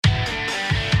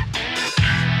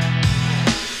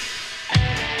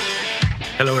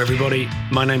Hello everybody,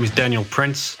 my name is Daniel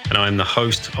Prince and I'm the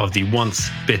host of the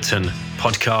Once Bitten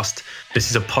podcast.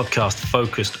 This is a podcast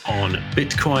focused on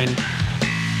Bitcoin.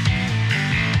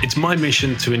 It's my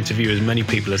mission to interview as many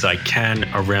people as I can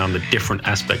around the different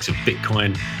aspects of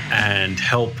Bitcoin and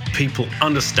help people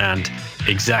understand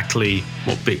exactly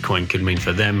what Bitcoin could mean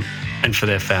for them and for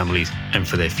their families and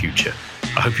for their future.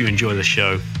 I hope you enjoy the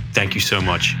show. Thank you so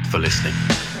much for listening.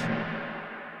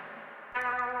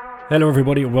 Hello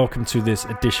everybody and welcome to this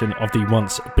edition of the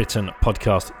Once Bitten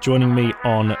podcast. Joining me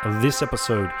on this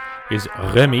episode is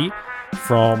Remy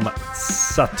from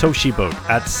Satoshi Boat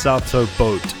at Sato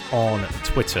Boat on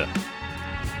Twitter.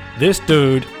 This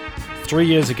dude 3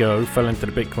 years ago fell into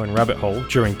the Bitcoin rabbit hole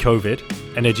during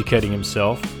COVID and educating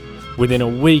himself. Within a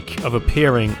week of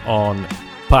appearing on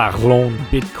Parlons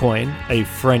Bitcoin, a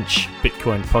French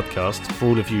Bitcoin podcast. For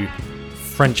all of you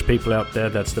French people out there,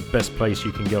 that's the best place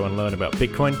you can go and learn about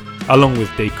Bitcoin, along with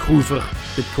Découvre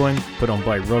Bitcoin, put on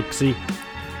by Roxy.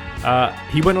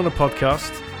 He went on a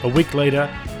podcast. A week later,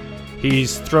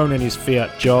 he's thrown in his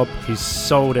fiat job. He's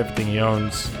sold everything he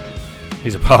owns,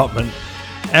 his apartment,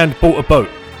 and bought a boat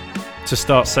to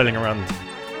start sailing around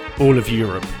all of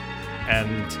Europe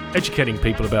and educating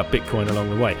people about Bitcoin along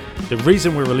the way. The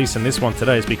reason we're releasing this one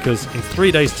today is because in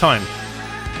 3 days' time,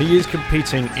 he is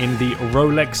competing in the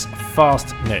Rolex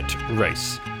Fastnet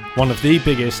race, one of the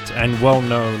biggest and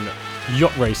well-known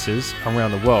yacht races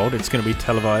around the world. It's going to be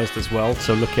televised as well,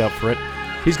 so look out for it.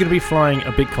 He's going to be flying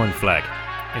a Bitcoin flag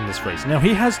in this race. Now,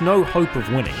 he has no hope of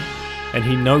winning, and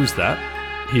he knows that.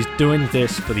 He's doing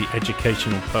this for the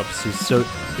educational purposes, so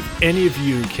if any of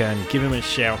you can give him a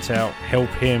shout-out, help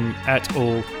him at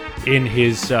all in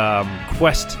his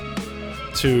quest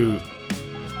to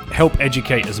help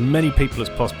educate as many people as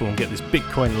possible and get this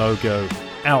Bitcoin logo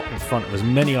out in front of as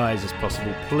many eyes as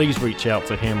possible, please reach out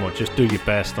to him or just do your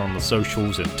best on the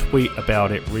socials and tweet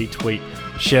about it, retweet,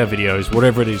 share videos,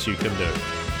 whatever it is you can do.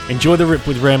 Enjoy the rip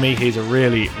with Remy. He's a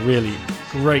really, really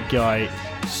great guy.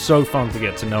 So fun to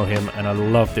get to know him, and I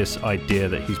love this idea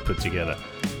that he's put together.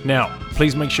 Now,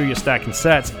 please make sure you're stacking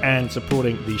sats and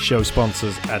supporting the show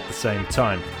sponsors at the same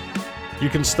time. You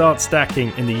can start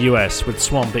stacking in the US with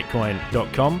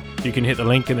swanbitcoin.com. You can hit the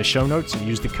link in the show notes and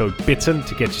use the code BITTEN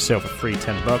to get yourself a free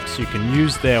 $10. You can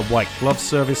use their white glove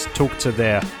service, talk to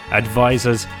their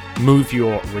advisors, move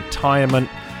your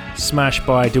retirement, smash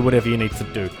buy, do whatever you need to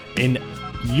do. In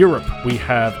Europe, we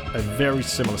have a very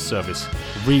similar service,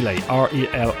 Relay,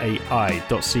 RELAI.ch.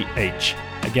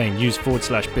 Again, use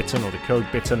 /bitten or the code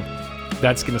BITTEN.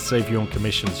 That's going to save you on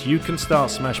commissions. You can start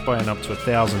smash buying up to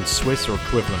 1,000 Swiss or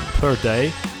equivalent per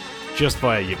day just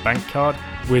via your bank card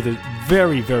with a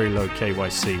very, very low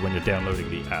KYC when you're downloading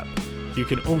the app. You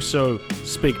can also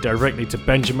speak directly to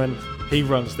Benjamin. He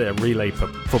runs their Relay for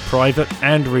private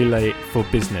and Relay for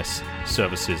business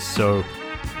services. So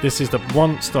this is the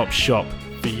one-stop shop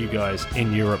for you guys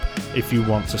in Europe if you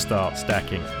want to start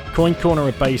stacking. Coin Corner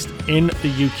are based in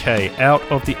the UK, out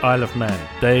of the Isle of Man.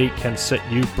 They can set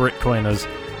you Bitcoiners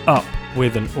up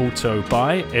with an auto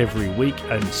buy every week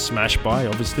and smash buy,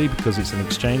 obviously, because it's an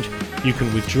exchange. You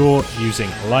can withdraw using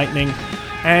Lightning,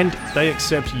 and they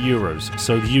accept euros.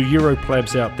 So you Euro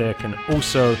plebs out there can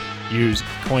also use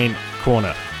Coin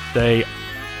Corner. They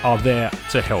are there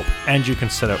to help, and you can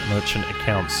set up merchant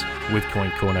accounts with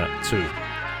Coin Corner too.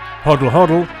 Hodl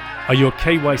Hodl are your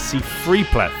KYC-free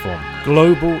platform,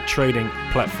 global trading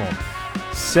platform.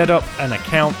 Set up an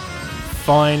account,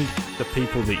 find the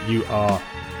people that you are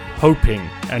hoping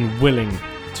and willing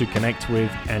to connect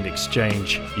with and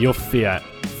exchange your fiat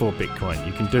for Bitcoin.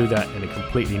 You can do that in a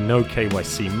completely no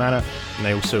KYC manner, and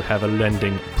they also have a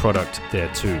lending product there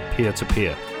too,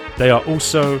 peer-to-peer. They are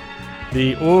also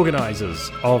the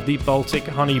organizers of the Baltic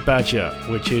Honey Badger,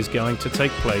 which is going to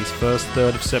take place 1st,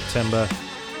 3rd of September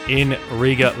in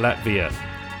Riga, Latvia.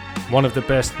 One of the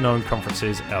best known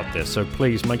conferences out there. So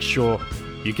please make sure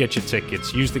you get your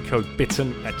tickets. Use the code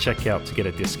BITTEN at checkout to get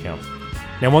a discount.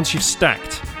 Now, once you've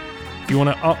stacked, if you want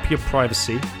to up your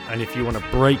privacy and if you want to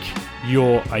break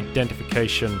your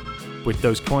identification with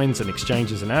those coins and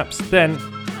exchanges and apps, then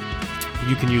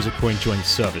you can use a CoinJoin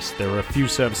service. There are a few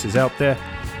services out there.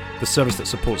 The service that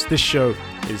supports this show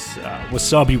is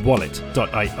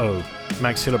wasabiwallet.io.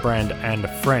 Max Hillerbrand and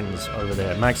friends over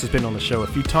there. Max has been on the show a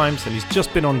few times, and he's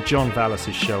just been on John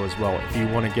Vallis' show as well. If you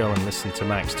want to go and listen to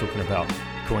Max talking about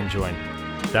CoinJoin,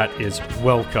 that is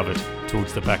well covered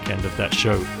towards the back end of that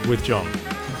show with John.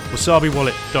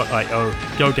 wasabiwallet.io.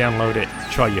 Go download it.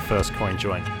 Try your first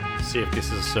CoinJoin. See if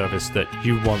this is a service that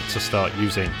you want to start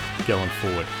using going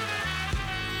forward.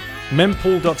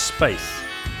 Mempool.space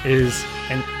is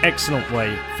an excellent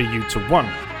way for you to,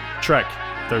 one, track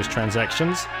those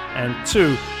transactions And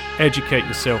 2, educate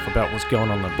yourself about what's going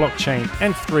on the blockchain.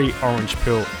 And 3, orange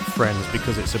pill friends,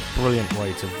 because it's a brilliant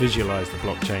way to visualize the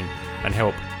blockchain and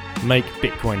help make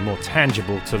Bitcoin more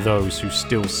tangible to those who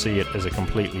still see it as a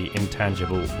completely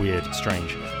intangible, weird,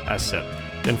 strange asset.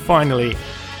 Then finally,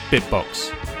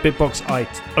 Bitbox. Bitbox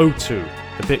I02,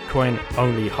 the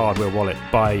Bitcoin-only hardware wallet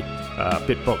by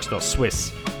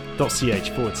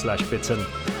bitbox.swiss.ch/bitten,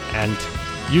 and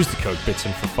use the code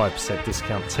BITTEN for 5%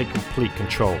 discount. Take complete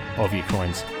control of your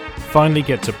coins. Finally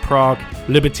get to Prague.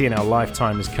 Liberty in Our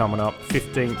Lifetime is coming up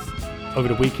 15th, over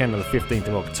the weekend of the 15th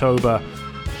of October.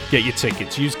 Get your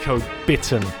tickets. Use code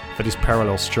BITTEN for this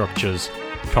Parallel Structures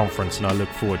conference, and I look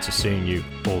forward to seeing you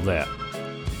all there.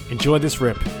 Enjoy this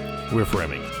rip with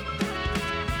Remy.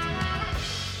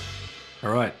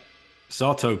 All right,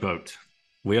 Sato boat.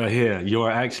 We are here. You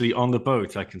are actually on the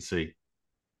boat, I can see.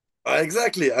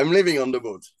 Exactly. I'm living on the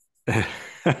boat.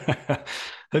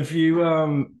 Have you?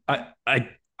 I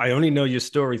only know your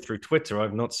story through Twitter.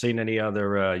 I've not seen any other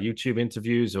YouTube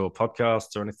interviews or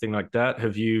podcasts or anything like that.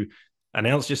 Have you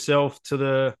announced yourself to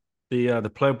the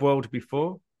pleb world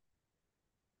before?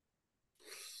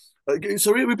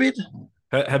 Sorry, repeat.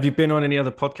 Have you been on any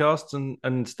other podcasts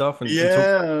and stuff?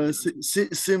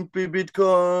 Simply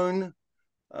Bitcoin.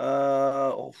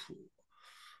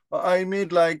 I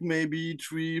made like maybe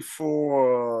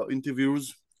 3-4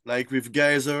 interviews, like with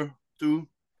Geyser too.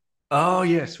 Oh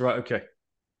yes, right, okay.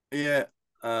 Yeah,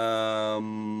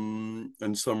 and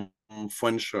some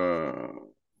French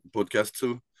podcast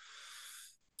too.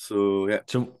 So yeah.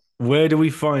 So where do we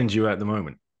find you at the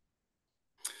moment?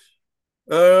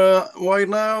 Right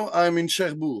now I'm in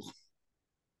Cherbourg.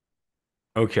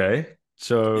 Okay,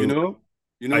 so you know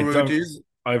where it is.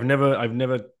 I've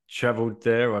never traveled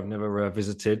there. I've never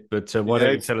visited. But why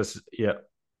don't you tell us? Yeah,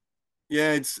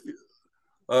 it's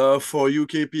for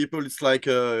UK people. It's like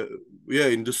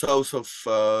in the south of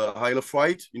Isle of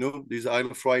Wight. This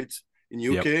Isle of Wight in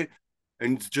UK, yep.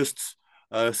 And it's just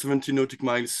 70 nautic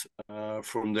miles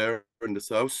from there in the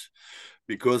south.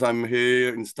 Because I'm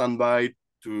here in standby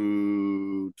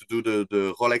to do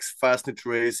the Rolex Fastnet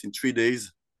race in 3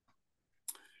 days.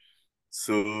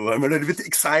 So I'm a little bit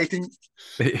exciting.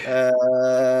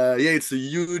 It's a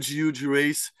huge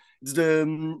race. It's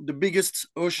the biggest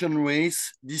ocean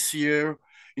race this year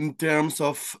in terms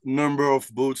of number of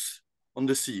boats on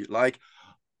the sea. Like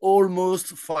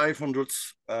almost 500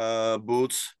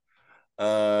 boats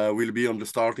will be on the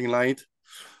starting line.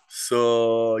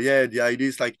 So yeah, the idea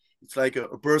is like it's like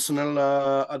a personal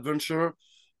adventure,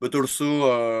 but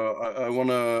also I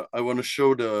wanna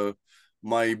show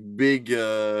my big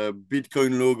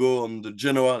Bitcoin logo on the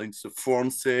general. It's a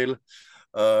front sail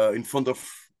in front of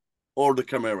all the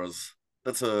cameras.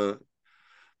 That's the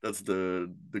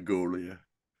goal. Yeah,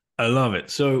 I love it.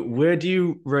 So where do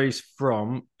you race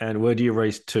from, and where do you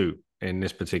race to in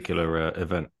this particular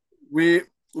event? We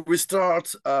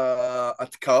start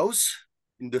at Caus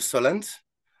in the Solent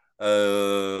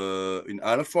in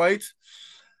Isle of Wight,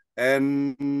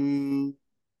 and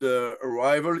the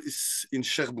arrival is in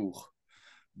Cherbourg.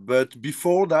 But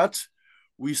before that,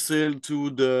 we sail to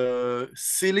the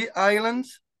Scilly Island,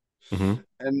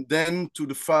 and then to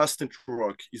the Fastnet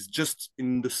Rock. It's just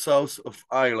in the south of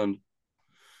Ireland.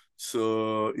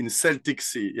 So in Celtic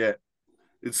Sea, yeah.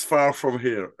 It's far from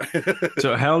here.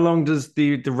 So how long does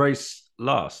the race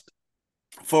last?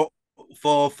 For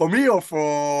me or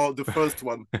for the first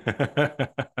one?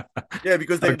 Yeah,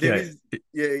 because there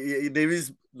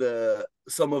is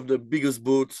some of the biggest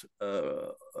boats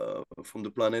from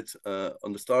the planet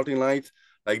on the starting line,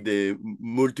 like the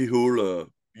multi-hull,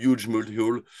 huge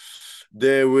multi-hull.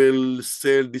 They will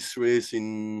sail this race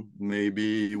in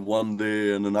maybe 1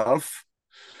 day and a half.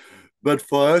 But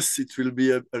for us, it will be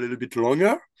a little bit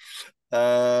longer,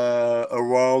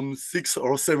 around 6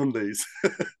 or 7 days.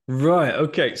 Right.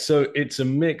 Okay. So it's a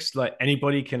mix, like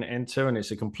anybody can enter, and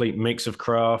it's a complete mix of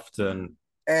craft and.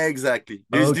 Exactly.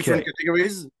 There's different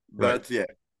categories, but right.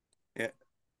 Yeah.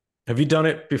 Have you done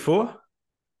it before?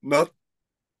 Not.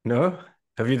 No.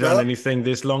 Have you done anything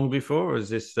this long before, or is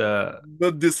this?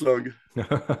 Not this long.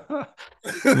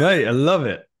 Mate, I love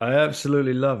it. I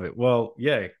absolutely love it. Well,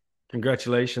 yeah.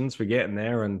 Congratulations for getting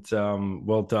there, and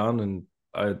well done. And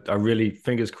I really,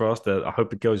 fingers crossed, that I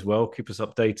hope it goes well. Keep us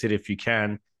updated if you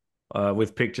can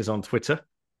with pictures on Twitter.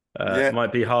 It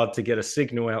might be hard to get a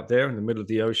signal out there in the middle of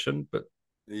the ocean, but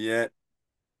yeah.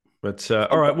 But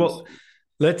all right, well,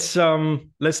 let's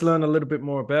learn a little bit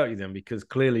more about you then, because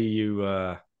clearly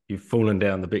you've fallen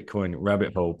down the Bitcoin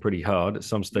rabbit hole pretty hard at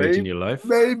some stage in your life.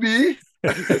 Maybe.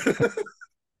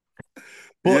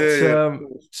 What? Yeah,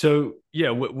 So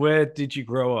yeah, where did you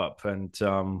grow up, and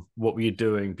what were you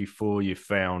doing before you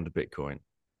found Bitcoin?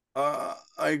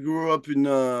 I grew up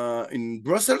in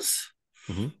Brussels.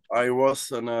 Hmm. I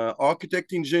was an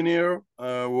architect engineer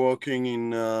working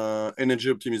in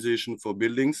energy optimization for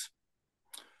buildings,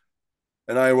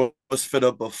 and I was fed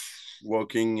up of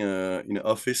working in an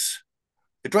office.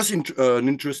 It was an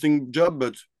interesting job,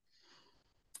 but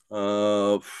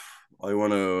uh, I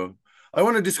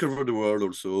wanna discover the world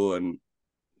also and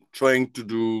trying to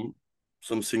do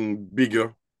something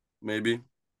bigger, maybe.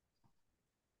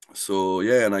 So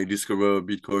yeah, and I discovered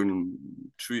Bitcoin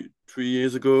three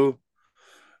years ago.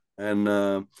 And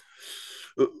uh,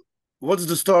 what's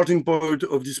the starting point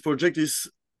of this project is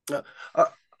uh, I,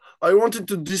 I wanted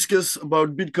to discuss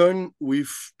about Bitcoin with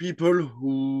people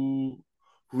who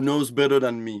knows better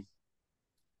than me.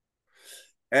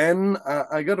 And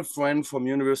I got a friend from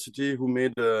university who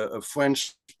made a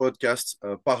French podcast,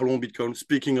 Parlons Bitcoin,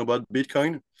 speaking about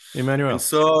Bitcoin. And Emmanuel.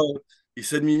 so he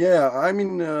said me, yeah, I'm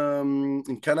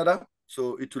in Canada,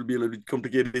 so it will be a little bit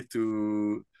complicated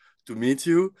to meet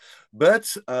you. But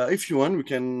if you want, we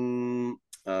can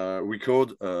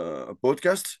record a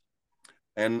podcast,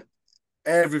 and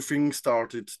everything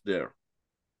started there.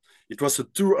 It was a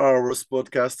 2 hours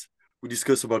podcast. We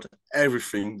discussed about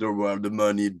everything, the world, the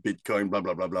money, Bitcoin, blah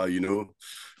blah blah blah. You know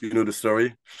the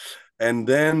story. And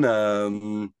then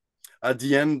at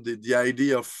the end, the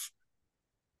idea of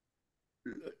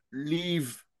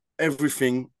leave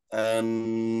everything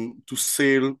and to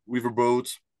sail with a boat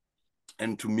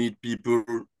and to meet people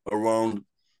around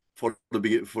for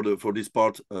this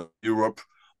part Europe,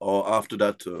 or after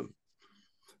that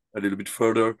a little bit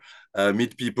further,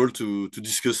 meet people to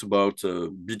discuss about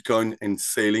Bitcoin and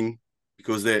sailing,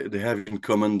 because they have in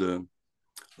common the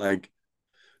like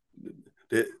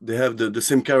they have the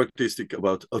same characteristic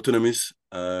about autonomous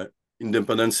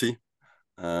independency,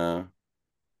 uh,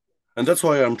 and that's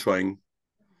why I'm trying.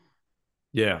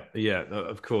 Yeah, yeah,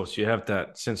 of course. You have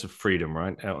that sense of freedom,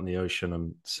 right? Out on the ocean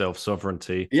and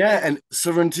self-sovereignty. Yeah, and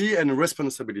sovereignty and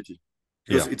responsibility,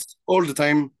 because Yeah. it's all the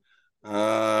time.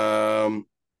 Um,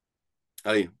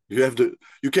 allez,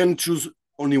 you can choose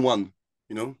only one.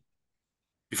 You know,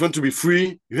 if you want to be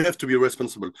free, you have to be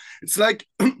responsible. It's like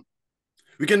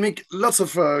we can make lots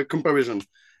of comparison.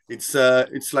 It's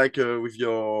like with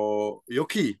your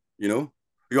key. You know,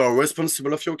 you are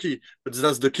responsible of your key, but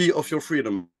that's the key of your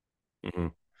freedom. Hmm.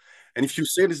 And if you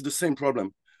sail, it's the same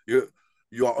problem.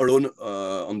 You are alone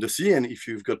on the sea, and if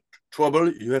you've got trouble,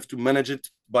 you have to manage it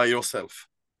by yourself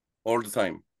all the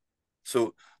time.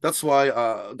 So that's why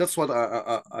that's what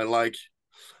I like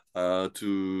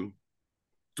to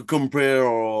compare,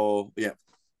 or yeah.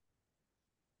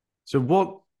 So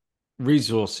what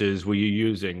resources were you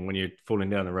using when you're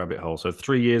falling down the rabbit hole? So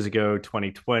 3 years ago,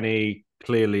 2020,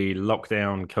 clearly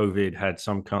lockdown, COVID had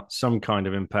some kind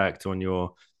of impact on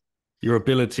your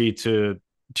ability to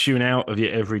tune out of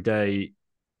your everyday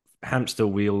hamster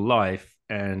wheel life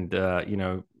and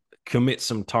commit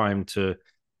some time to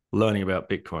learning about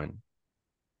Bitcoin.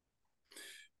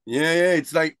 Yeah,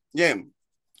 it's like, yeah,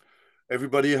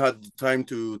 everybody had time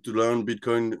to learn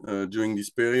Bitcoin during this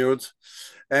period.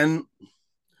 And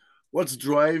what's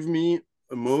drive me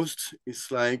most is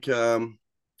like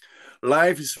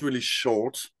life is really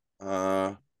short.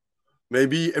 Uh,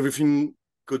 Maybe everything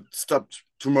could stop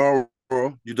tomorrow.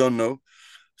 You don't know.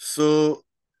 So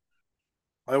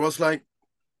I was like,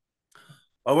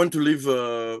 I want to live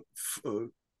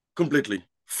completely,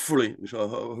 fully.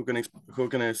 So how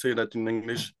can I say that in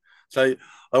English? It's like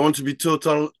I want to be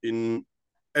total in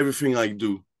everything I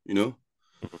do. You know.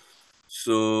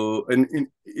 So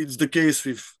it's the case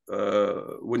with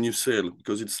when you sail,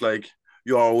 because it's like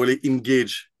you are really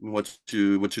engaged in what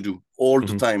you do all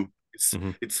the Hmm. time.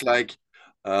 Hmm. It's like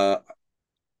uh,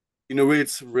 in a way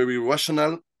it's very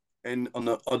rational, and on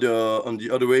the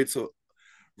other way it's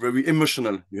very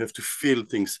emotional. You have to feel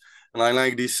things, and I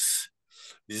like this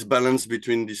balance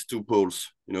between these two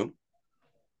poles. You know.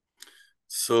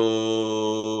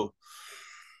 So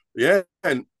yeah,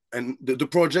 and the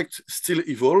project still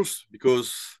evolves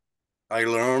because I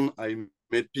learn, I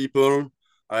meet people,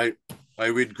 I I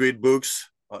read great books.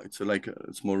 It's like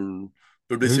a small Who's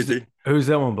publicity. who's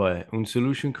that one by? Une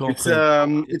solution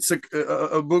contre. It's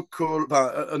a book called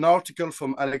an article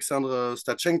from Alexander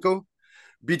Stachenko,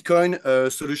 Bitcoin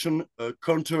solution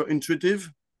counterintuitive.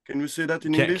 Can you say that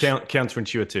in English?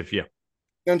 Counterintuitive, yeah.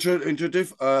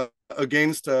 Counterintuitive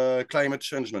against climate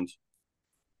changement.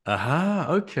 Aha,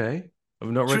 okay.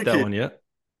 I've not read that Tricky. one yet.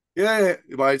 Yeah,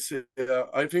 but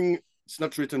I think it's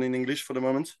not written in English for the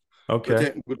moment. But Okay.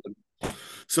 yeah, good.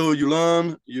 So you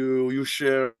learn, you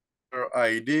share.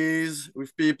 ideas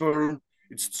with people.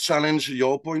 It's challenge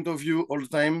your point of view all the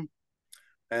time.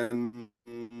 And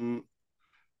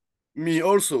me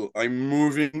also, I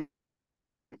moved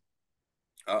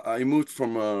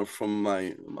from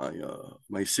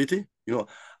my city.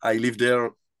 I lived there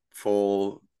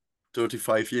for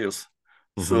 35 years.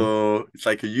 Mm-hmm. So it's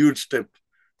like a huge step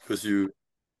because you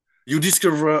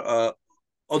discover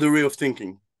other way of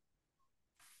thinking.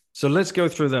 So let's go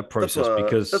through that process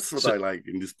because That's what I like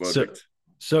in this so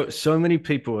project. so many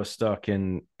people are stuck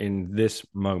in this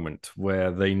moment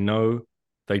where they know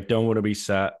they don't want to be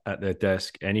sat at their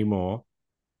desk anymore.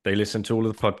 They listen to all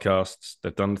of the podcasts,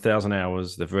 they've done 1,000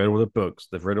 hours, they've read all the books,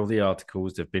 they've read all the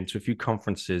articles, they've been to a few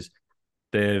conferences,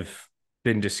 they've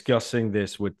been discussing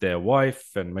this with their wife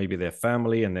and maybe their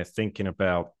family, and they're thinking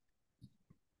about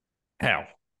how,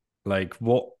 like,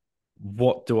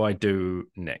 what do I do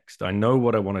next? I know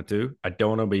what I want to do. I don't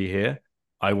want to be here.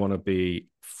 I want to be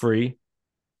free.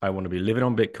 I want to be living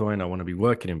on Bitcoin. I want to be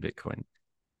working in Bitcoin.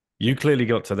 You clearly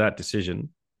got to that decision.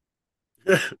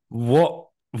 What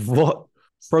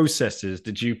processes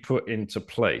did you put into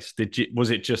place? Was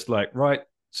it just like, right,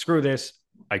 screw this?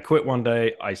 I quit one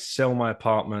day. I sell my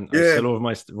apartment. I Yeah, sell all of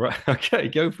my right. Okay,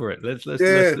 go for it.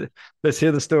 yeah, Let's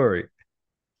hear the story.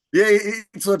 yeah.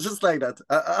 It was just like that.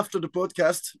 After the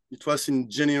podcast, it was in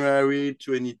January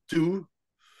 22.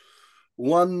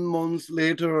 1 month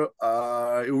later,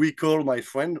 I recalled my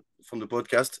friend from the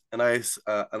podcast, and I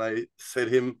said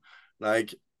him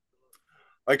like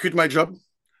I quit my job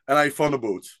and I found a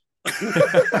boat.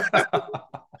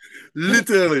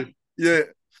 Literally, yeah.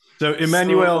 So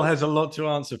Emmanuel So has a lot to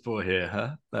answer for here,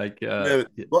 huh? Like, yeah,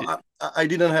 but I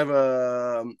didn't have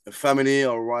a family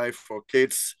or wife or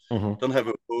kids. mhm. Don't have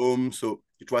a home, so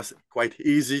it was quite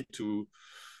easy to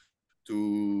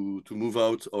move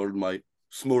out all my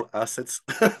small assets.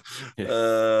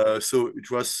 Yeah. So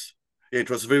it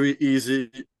was very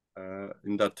easy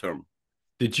in that term.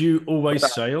 Did you always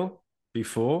But sail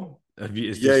before? Have you?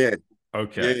 Is yeah, this yeah,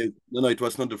 okay? yeah. No, it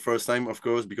was not the first time, of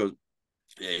course, because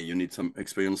yeah, you need some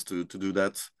experience to do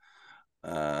that.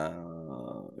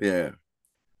 Yeah.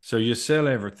 So you sell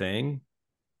everything.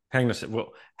 Hang on a second.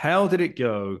 Well, how did it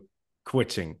go?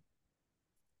 Quitting.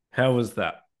 How was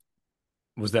that?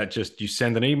 Was that just you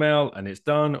send an email and it's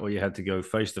done, or you had to go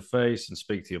face to face and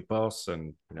speak to your boss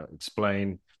and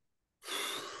explain?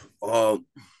 Uh,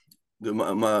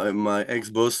 my ex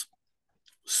boss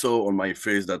saw on my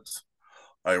face that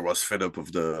I was fed up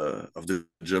of the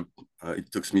job.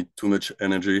 It took me too much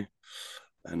energy,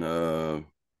 and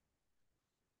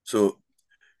so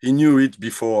he knew it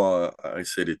before I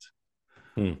said it.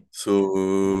 Hmm.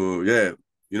 So yeah,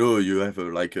 you have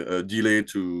a delay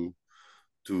to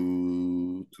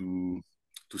to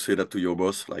say that to your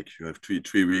boss. Like you have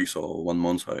three weeks or 1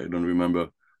 month. I don't remember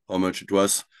how much it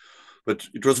was, but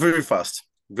it was very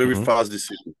Mm-hmm. fast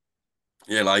decision.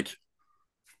 Yeah, like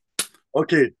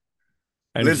okay,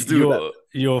 And let's do that.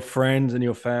 your friends and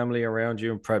your family around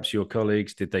you, and perhaps your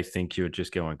colleagues, did they think you were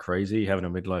just going crazy, having a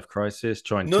midlife crisis,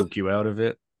 try and Not talk you out of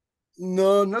it?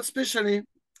 No, not especially.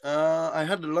 I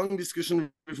had a long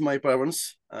discussion with my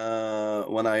parents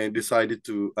when I decided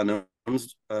to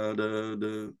announce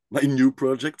the my new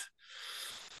project.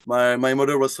 My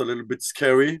mother was a little bit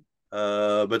scary,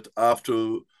 but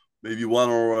after maybe 1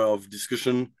 hour of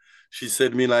discussion, she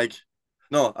said me like,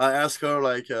 no, I asked her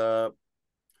like, uh,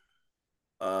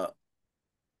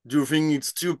 do you think it's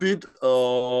stupid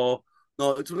or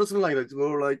no? It wasn't like that. It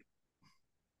was like,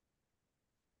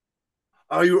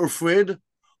 are you afraid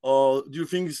or do you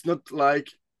think it's not like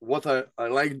what I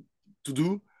like to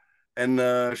do? And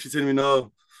she said me,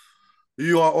 no,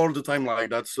 you are all the time like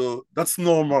that, so that's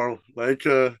normal, like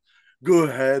go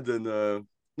ahead. And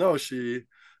no, she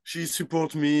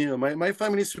support me, my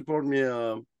family support me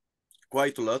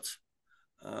quite a lot.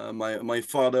 My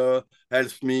father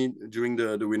helped me during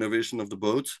the renovation of the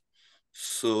boat.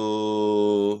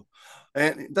 So,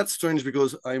 and that's strange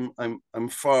because I'm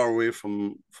far away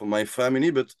from my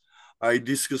family, but I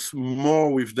discuss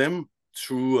more with them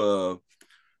through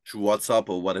WhatsApp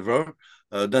or whatever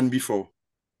than before.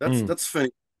 Mm, That's funny.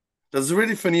 That's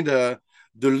really funny. The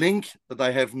link that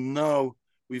I have now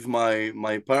with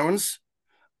my parents,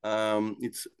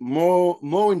 it's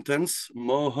more intense,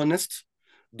 more honest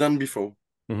than before.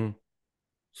 mhm.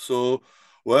 So,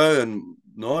 well, and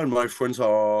no, and my friends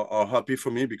are happy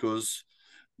for me because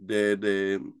they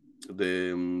they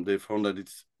they found that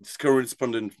it's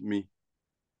correspondent me.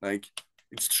 Like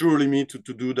it's truly me to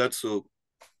do that. So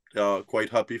they are quite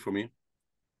happy for me.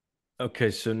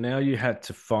 Okay, so now you had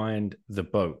to find the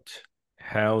boat.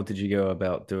 How did you go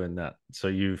about doing that? So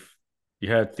you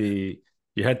had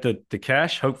You had the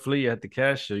cash. Hopefully, you had the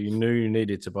cash, so you knew you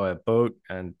needed to buy a boat.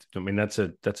 And I mean, that's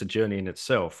a journey in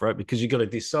itself, right? Because you got to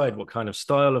decide what kind of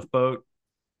style of boat.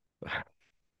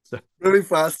 So, Very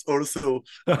fast also.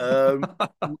 Um,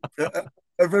 a,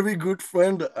 a very good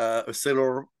friend, a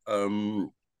sailor,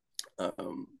 um,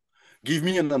 give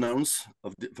me an announce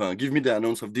of give me the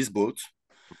announce of this boat.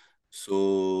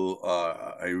 So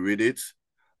I read it.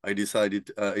 I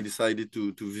decided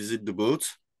to visit the boat,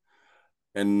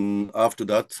 and after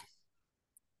that,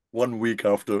 1 week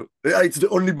after, it's the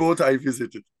only boat I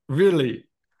visited. really,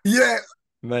 Yeah.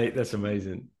 mate, that's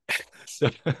amazing. So,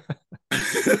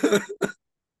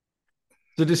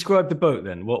 so describe the boat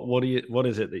then. What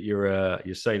is it that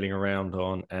you're sailing around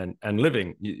on and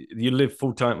living? You live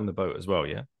full time on the boat as well,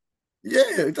 yeah?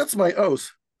 Yeah, that's my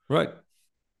house. Right.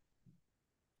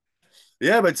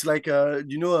 Yeah, but it's like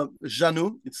Jeannot.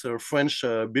 It's a French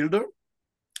builder,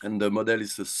 and the model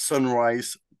is a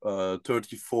Sunrise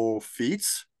 34 feet.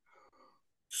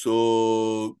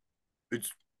 So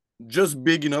it's just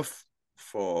big enough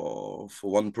for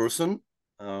one person.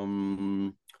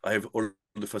 I have all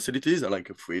the facilities. I like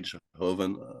a fridge,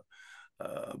 oven,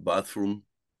 bathroom,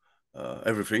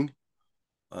 everything.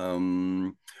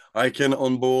 Um, I can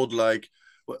onboard like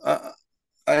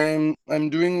I'm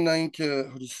doing like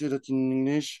how do you say that in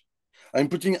English? I'm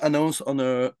putting announce on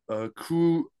a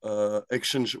crew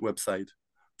exchange website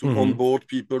to Hmm. onboard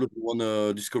people who want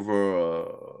to discover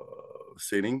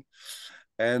sailing.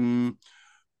 And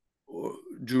uh,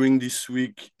 during this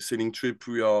week sailing trip,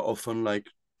 we are often like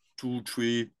 2,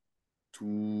 3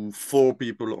 to 4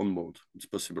 people on board. It's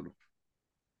possible.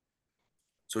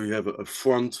 So you have a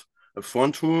front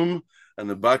room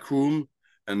and a back room,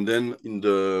 and then in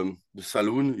the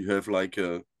saloon you have like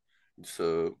it's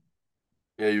a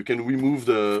yeah, you can remove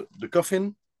the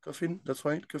coffin, that's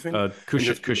right, coffin, and you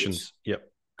have two beds, Cushions.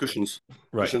 Yep. cushions,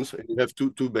 Right. and you have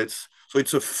two beds. So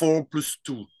it's a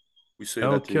 4+2. We say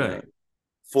that in Okay.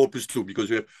 4+2 because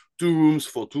you have 2 rooms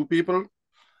for 2 people,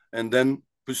 and then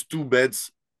plus 2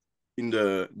 beds in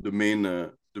the main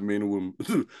room,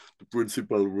 the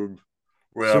principal room.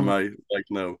 Where am So I right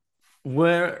now?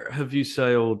 where have you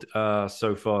sailed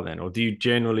so far then? Or do you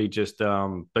generally just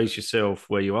base yourself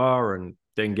where you are and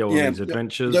then go on Yeah, these yeah.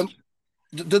 adventures?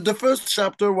 The first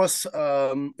chapter was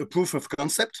a proof of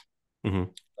concept Hmm.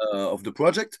 of the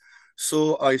project.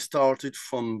 So I started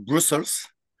from Brussels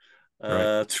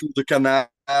Right. through the canal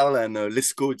and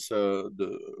Lescaut. It's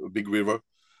the big river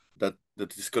that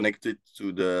is connected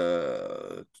to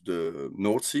the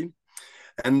North Sea.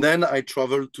 And then I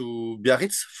traveled to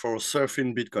Biarritz for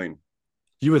surfing Bitcoin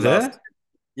You were last there?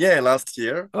 yeah last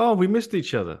year. Oh, we missed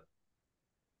each other.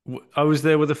 I was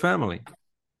there with the family.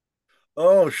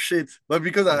 Oh shit! But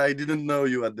because I didn't know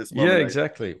you at this Yeah, moment,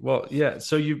 exactly. Well, yeah.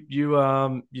 So you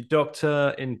docked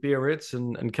in Biarritz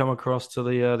and come across to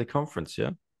the conference,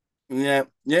 yeah?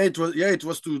 it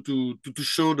was to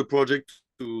show the project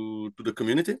to the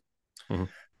community, Hmm.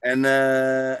 and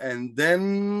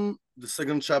then the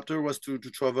second chapter was to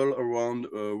travel around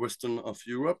western of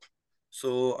Europe.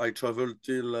 So I traveled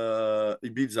till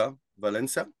Ibiza,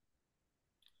 Valencia,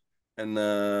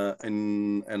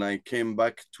 and I came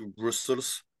back to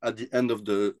Brussels at the end of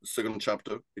the second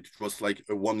chapter. It was like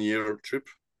a 1 year trip,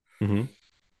 Hmm.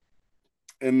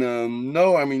 and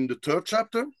now I'm in the third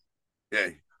chapter. Yeah,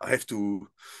 I have to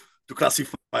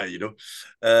classify,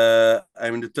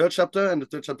 I'm in the third chapter, and the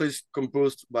third chapter is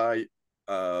composed by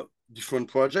different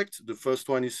projects. The first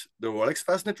one is the Rolex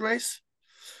Fastnet race.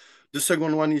 The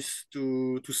second one is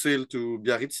to sail to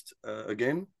Biarritz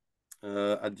again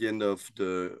at the end of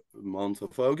the month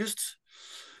of August.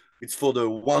 It's for the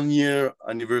 1 year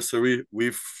anniversary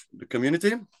with the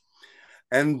community.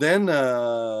 And then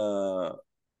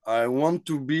I want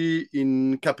to be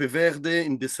in Cape Verde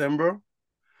in December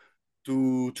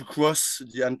to cross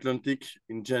the Atlantic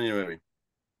in January.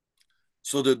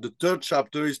 So the third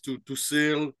chapter is to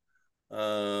sail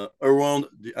around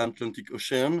the Atlantic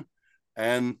Ocean,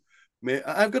 and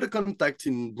I've got a contact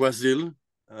in Brazil,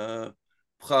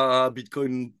 Praia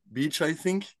Bitcoin Beach. I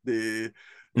think they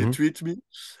Hmm. tweet me,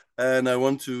 and I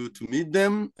want to meet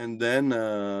them, and then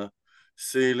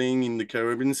sailing in the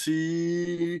Caribbean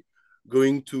Sea,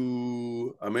 going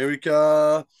to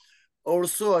America.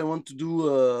 Also, I want to do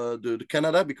the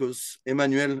Canada because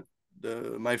Emmanuel,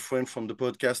 my friend from the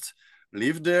podcast,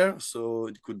 lived there, so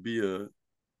it could be a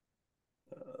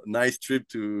nice trip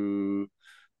to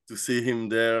see him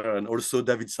there, and also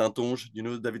David Saintonge. You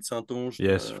know David Saintonge?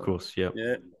 Yes, of course. Yeah.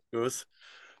 Yeah, of course,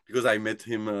 because I met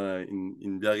him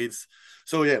in Biarritz.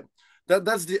 So yeah,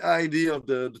 that's the idea of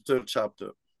the third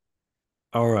chapter.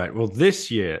 All right. Well, this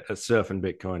year at Surf and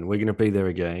Bitcoin, we're going to be there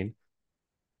again.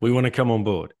 We want to come on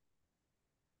board.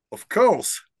 Of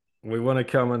course. We want to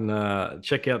come and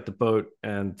check out the boat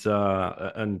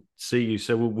and see you.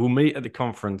 So we'll meet at the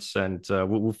conference and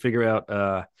we'll figure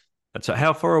out. So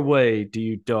how far away do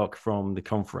you dock from the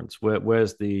conference?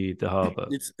 Where's the harbor?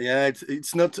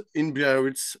 It's not in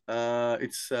Biarritz.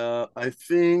 It's I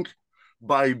think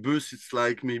by bus it's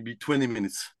like maybe 20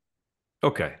 minutes.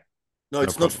 Okay, No, no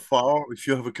it's not problem. far. If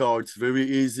you have a car, it's very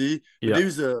easy. But Yeah. there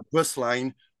is a bus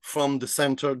line from the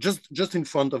center, just in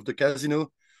front of the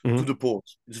casino, to Mhm. the port.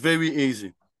 It's very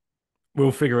easy.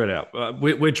 We'll figure it out.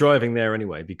 We're driving there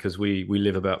anyway because we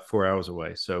live about 4 hours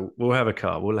away. So we'll have a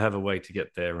car. We'll have a way to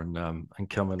get there and Easy.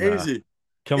 come and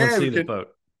Yeah, see the boat.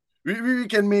 we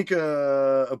can make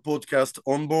a podcast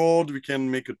on board. We can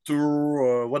make a tour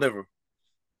or whatever.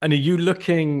 And are you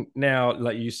looking now,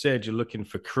 like you said, you're looking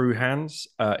for crew hands?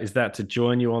 Is that to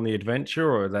join you on the adventure,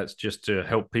 or that's just to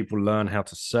help people learn how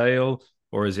to sail,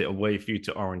 or is it a way for you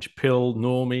to orange pill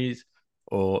normies,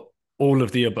 or all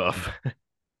of the above?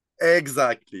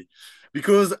 Exactly,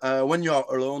 because when you are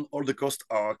alone, all the costs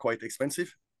are quite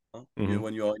expensive. Hmm.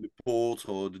 When you are in the port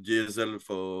or the diesel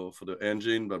for the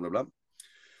engine, blah blah blah.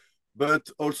 But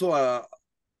also,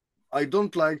 I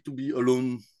don't like to be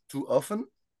alone too often,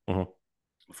 Hmm.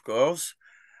 of course.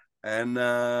 And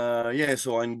yeah,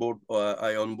 so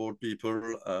I onboard people,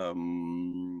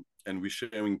 and we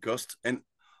sharing costs. And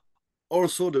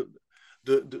also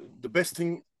the best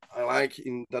thing I like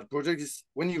in that project is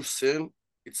when you sail,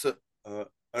 it's a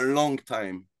long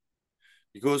time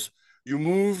because you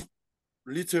move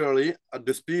literally at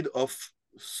the speed of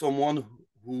someone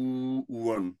who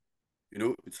run.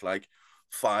 It's like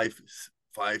five,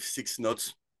 6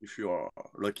 knots if you are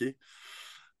lucky.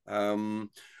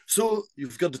 Um, so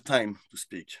you've got the time to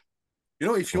speak.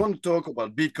 If you want to talk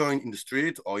about Bitcoin in the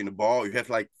street or in a bar, you have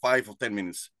like 5 or 10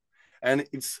 minutes, and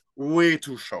it's way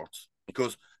too short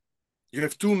because you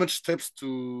have too much steps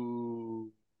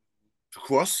to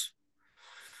cross.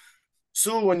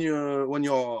 So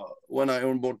when I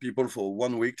onboard people for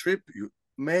 1 week trip,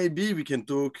 maybe we can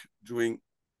talk during,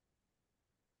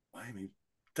 I mean,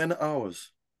 10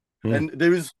 hours, Mm. and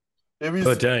there is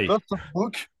Per day. lots of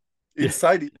book Yeah.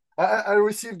 inside it. I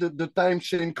received the time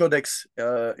chain codex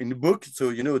in the book,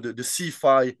 so the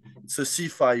CFI. It's a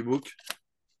CFI book.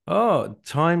 Oh,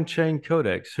 Time Chain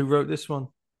Codex. Who wrote this one?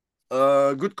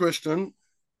 Good question.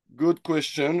 Good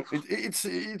question.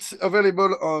 It's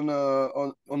available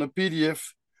on a PDF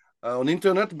on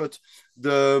internet, but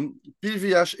the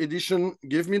PVH edition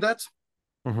gave me that.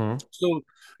 Hmm. So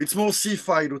it's more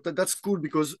CFI. That's cool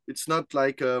because it's not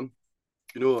like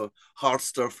hard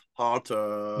stuff, hard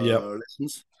Yep.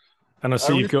 lessons. And I I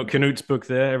see you've got received it. Knut's book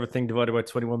there, everything divided by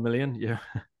 21 million. Yeah.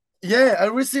 Yeah, I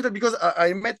received it because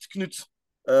I met Knut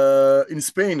in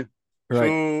Spain. Right.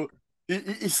 So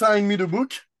he signed me the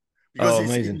book because Oh, he's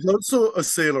amazing. also a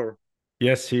sailor.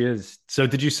 Yes, he is. So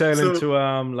did you sail So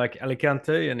into like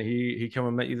Alicante and he come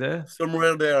and met you there?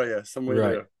 somewhere there, yeah, somewhere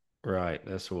Right. there. Right.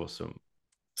 That's awesome.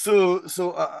 So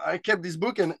I kept this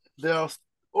book, and they are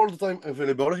all the time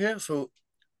available here. So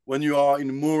when you are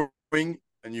in mooring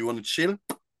and you want to chill,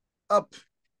 up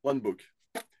one book.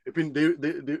 I mean,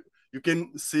 you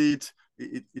can see it.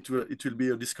 It will be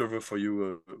a discover for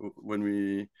you when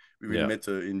we will Yeah. meet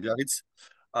in Biarritz.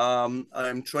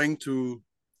 I'm trying to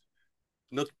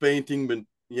not painting, but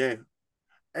yeah,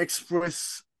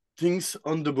 express things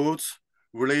on the boat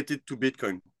related to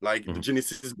Bitcoin, like the Mhm.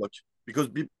 Genesis block, because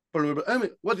people will, I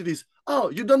mean, what it is? Oh,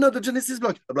 you don't know the Genesis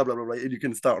block, blah blah blah, blah, and you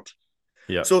can start.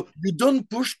 Yeah. So you don't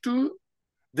push to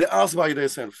the ask by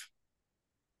themselves.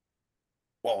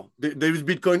 Well, there is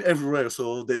Bitcoin everywhere,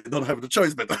 so they don't have the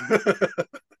choice. But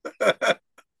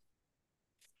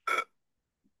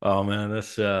Oh man,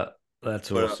 that's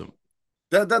but awesome.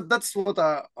 that's what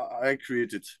I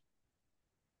created.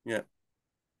 Yeah.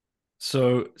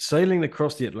 So sailing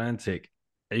across the Atlantic,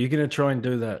 are you going to try and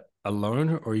do that alone,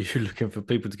 or are you looking for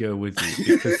people to go with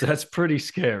you? Because that's pretty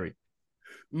scary.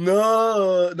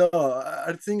 No, no,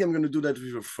 I think I'm gonna do that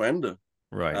with a friend.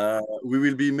 Right. We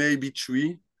will be maybe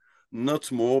three,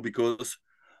 not more, because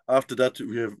after that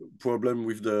we have problem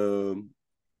with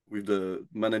the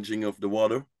managing of the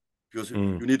water, because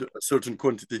Mm. you need a certain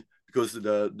quantity, because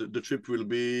the trip will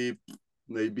be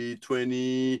maybe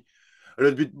 20, a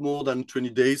little bit more than 20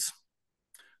 days.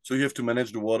 So you have to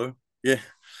manage the water. Yeah.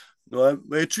 No,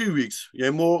 3 weeks.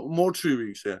 Yeah, more 3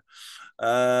 weeks. Yeah.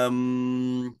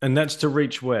 Um, And that's to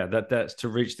reach where? That's to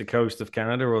reach the coast of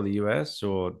Canada or the US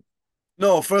or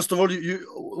no, first of all,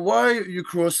 why you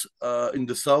cross in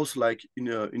the south, like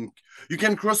you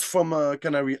can cross from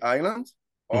Canary Island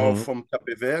or Mhm. from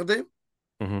Cape Verde,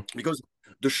 Mhm. because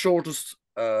the shortest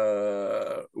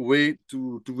way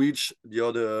to reach the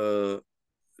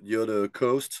other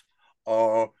coast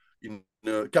are in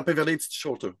Cape Verde. It's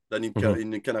shorter than in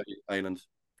the Canary Islands.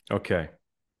 Okay.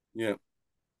 Yeah.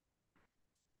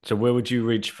 So where would you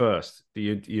reach first?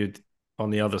 You'd on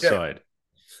the other Yeah. side.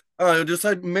 I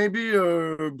decide maybe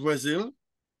Brazil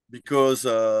because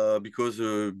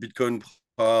Bitcoin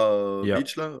Yeah.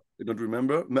 beach là. I don't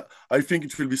remember. I think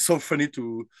it will be so funny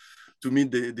to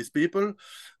meet these people,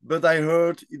 but I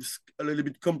heard it's a little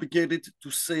bit complicated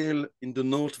to sail in the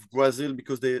north of Brazil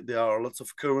because there are lots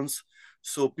of currents.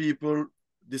 So people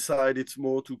decided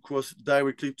more to cross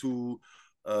directly to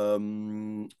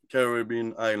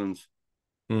Caribbean islands.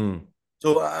 Mm.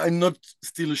 So I'm not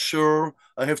still sure.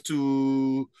 I have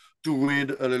to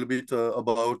read a little bit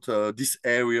about this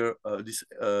area, this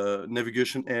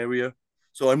navigation area.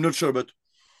 So I'm not sure, but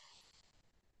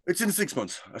it's in 6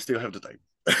 months. I still have the time.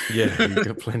 Yeah, you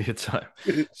got plenty of time.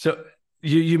 So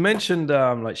you mentioned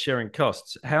like sharing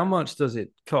costs. How much does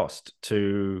it cost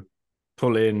to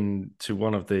pull in to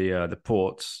one of the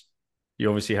ports? You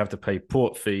obviously have to pay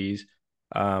port fees.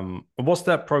 What's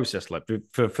that process like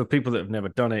for people that have never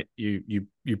done it?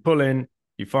 You pull in,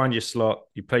 you find your slot,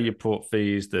 you pay your port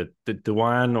fees. The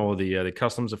douane or the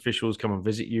customs officials come and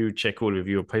visit you, check all of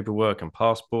your paperwork and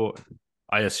passport.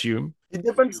 I assume. It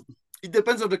depends. It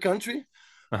depends on the country,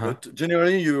 Uh-huh. but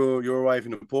generally you arrive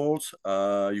in a port.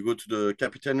 You go to the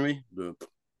captainry, the,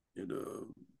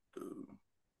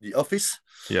 the office,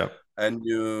 Yeah. and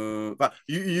you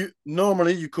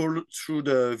normally you call through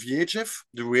the VHF,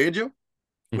 the radio.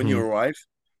 When you Hmm. arrive,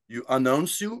 you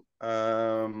announce you.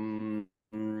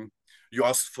 You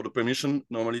ask for the permission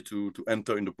normally to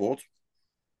enter in the port.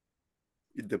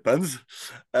 It depends,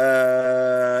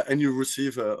 and you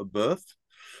receive a berth.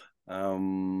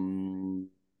 Um,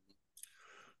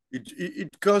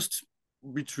 it costs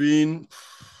between.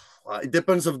 It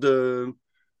depends of the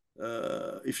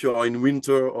if you are in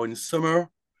winter or in summer,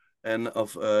 and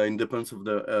of it depends of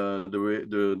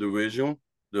the region,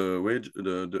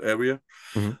 the area.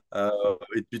 Hmm.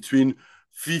 It between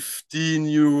 15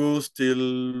 euros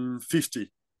till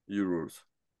 50 euros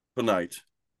per night.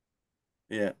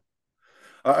 Yeah,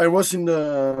 I was in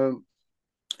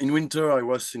winter. I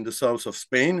was in the south of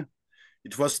Spain.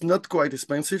 It was not quite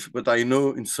expensive, but I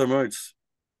know in summer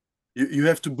you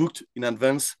have to book in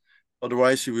advance,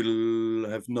 otherwise you will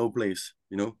have no place.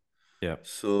 Yeah.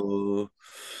 So,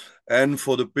 and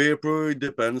for the paper, it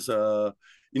depends.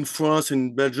 In France,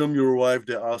 in Belgium, you arrive,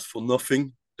 they ask for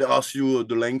nothing. They ask you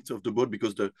the length of the boat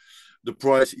because the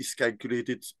price is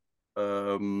calculated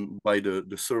by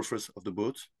the surface of the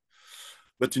boat.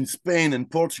 But in Spain and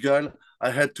Portugal, I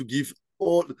had to give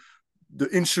all the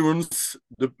insurance,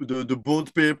 the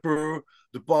boat paper,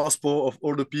 the passport of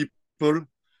all the people.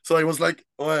 So I was like,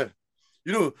 oh,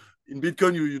 in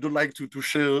Bitcoin, you don't like to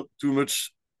share too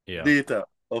much Yeah. data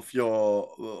of your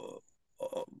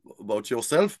about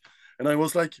yourself. And I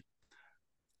was like,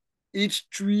 each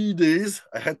 3 days,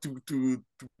 I had to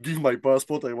give my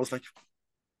passport. I was like,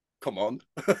 come on.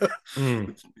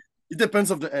 Mm. It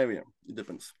depends of the area. It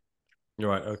depends.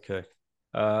 Right. Okay.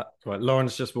 Right.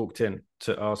 Lauren's just walked in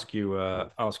to ask you a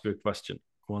question.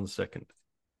 1 second.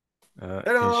 Here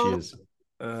she Hello. is.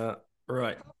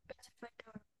 Right.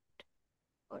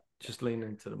 Just lean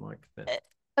into the mic there.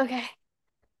 Okay.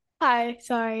 Hi,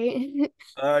 sorry.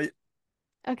 Uh,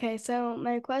 Okay, so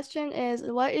my question is,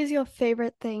 what is your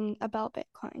favorite thing about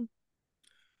Bitcoin?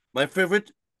 my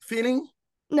favorite feeling.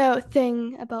 No,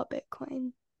 thing about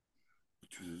Bitcoin.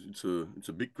 It's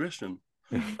a big question.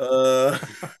 Uh,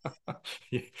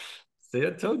 Yeah. See,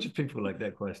 I told you people like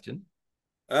that question.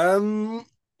 um,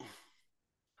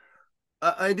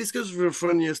 I discussed with a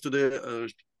friend yesterday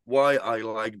why I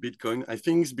like Bitcoin. I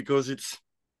think it's because it's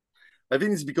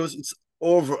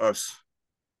over us.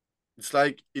 It's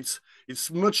like it's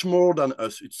much more than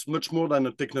us. It's much more than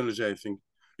a technology. I think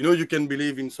you can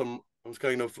believe in some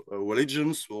kind of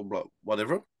religions or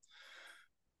whatever,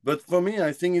 but for me,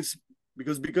 I think it's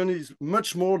because Bitcoin is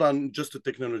much more than just a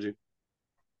technology.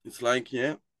 It's like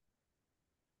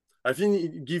I think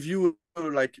it gives you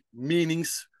like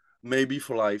meanings maybe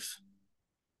for lives.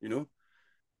 You know,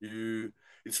 you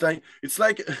it's like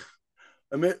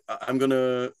I'm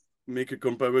gonna make a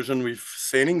comparison with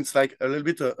sailing. It's like a little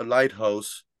bit a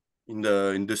lighthouse in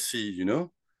the sea.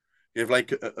 You have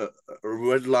like a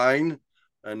red line,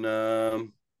 and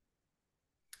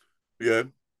yeah,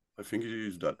 I think it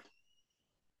is that.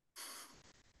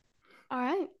 All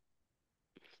right.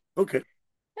 Okay.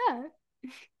 Yeah.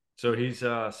 So he's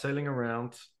sailing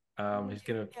around. He's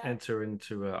going to Yeah. enter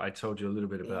into. I told you a little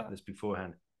bit about Yeah. this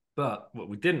beforehand, but what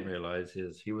we didn't realize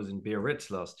is he was in Biarritz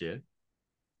last year.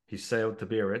 He sailed to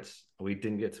Biarritz. We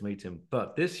didn't get to meet him,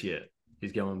 but this year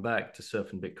he's going back to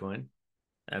surfing Bitcoin,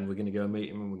 and we're going to go meet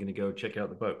him, and we're going to go check out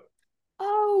the boat.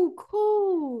 Oh,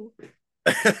 cool.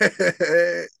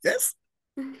 Yes,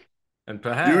 And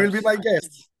you will be my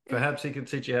guest. perhaps he can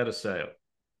teach you how to sail.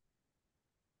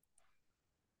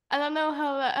 I don't know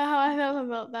how I feel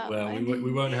about that Well, one.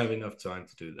 we won't have enough time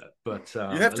to do that, but You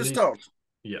have at to least, start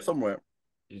yeah, somewhere.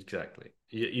 exactly.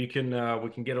 You can we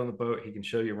can get on the boat. He can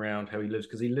show you around how he lives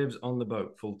because he lives on the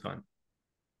boat full time.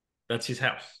 That's his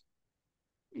house.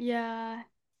 Yeah,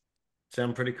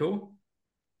 Sound pretty cool?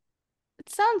 it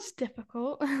sounds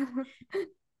difficult.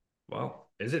 Well,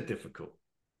 is it difficult?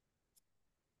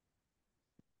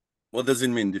 What does it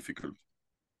mean, difficult?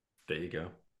 There you go.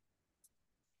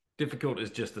 Difficult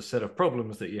is just a set of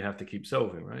problems that you have to keep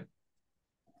solving, right?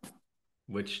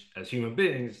 Which, as human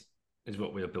beings, is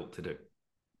what we are built to do.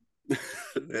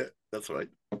 Yeah, that's right.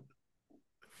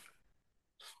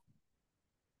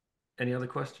 Any other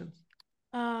questions?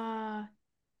 No.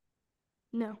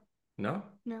 No?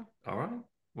 No. All right.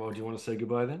 Well, do you want to say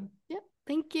goodbye then? Yep.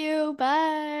 Thank you.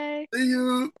 Bye. See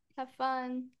you. Have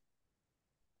fun.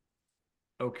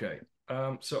 Okay.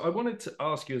 So I wanted to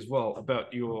ask you as well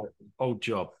about your old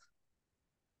job.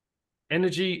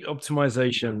 Energy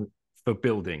optimization for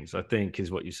buildings, I think, is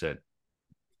what you said.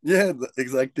 Yeah,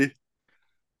 exactly.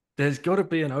 There's got to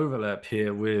be an overlap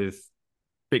here with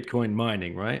Bitcoin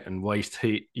mining, right? And waste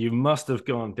heat. You must have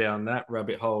gone down that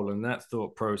rabbit hole and that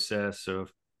thought process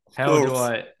of Of how do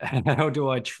course.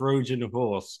 I Trojan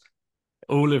horse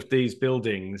all of these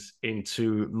buildings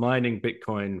into mining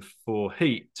Bitcoin for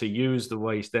heat to use the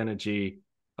waste energy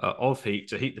of heat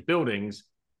to heat the buildings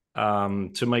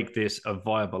to make this a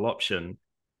viable option.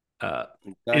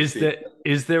 Exactly.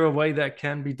 Is there a way that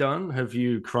can be done? Have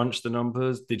you crunched the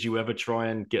numbers? Did you ever try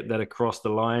and get that across the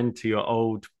line to your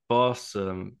old boss?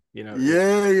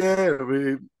 Yeah.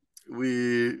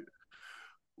 We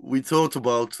we thought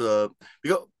about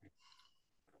because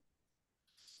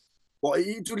well,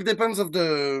 it will depends of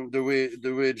the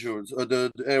regions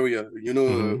the area. You know,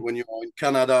 Mhm, when you are in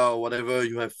Canada or whatever,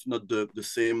 you have not the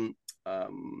same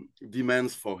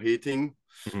demands for heating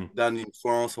mhm, than in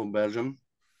France or Belgium.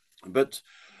 But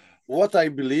what I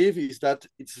believe is that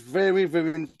it's very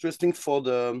interesting for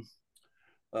the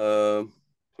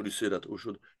how do you say that? Or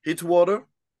should heat water?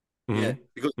 Yeah, mhm,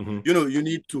 because mhm. you know you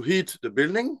need to heat the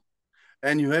building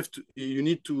and you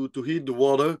need to heat the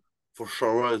water for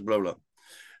showers, blah blah.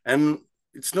 And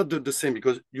it's not the same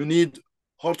because you need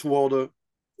hot water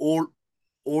all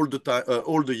all the time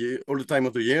all the time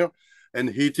of the year, and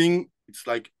heating it's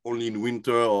like only in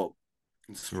winter or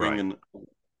in spring Right. and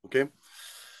okay.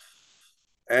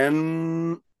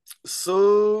 And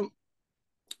so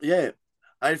yeah,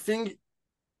 I think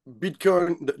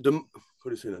Bitcoin the how do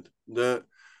you say that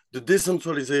the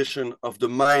decentralization of the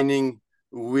mining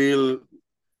will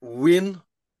win,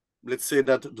 let's say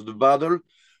that the battle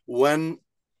when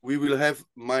we will have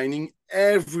mining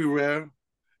everywhere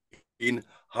in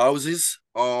houses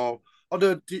or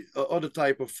other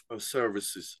type of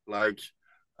services like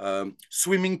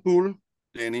swimming pool.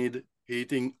 They need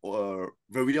heating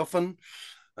very often,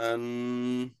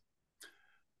 and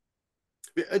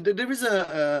there is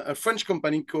a French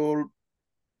company called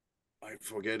I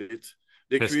forget it.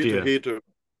 They create a Hestia. heater.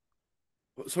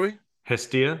 Sorry.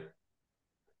 Hestia.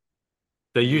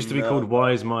 They used to be called No.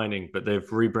 Wise Mining, but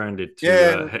they've rebranded to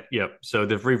Yeah. yep. So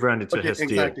they've rebranded to Okay. Hestia.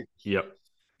 Exactly. Yep.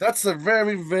 That's a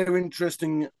very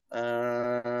interesting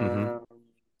Hmm.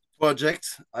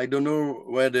 project. I don't know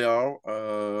where they are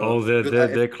Oh, because I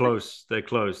they're close. They're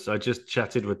close. I just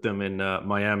chatted with them in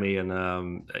Miami, and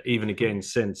even again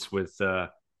since with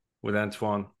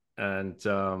Antoine and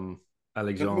don't know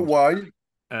Alexandre, why.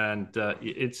 and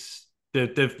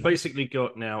they've basically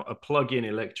got now a plug-in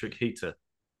electric heater,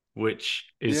 which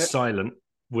is Yeah, silent,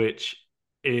 which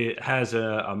it has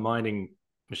a mining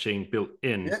machine built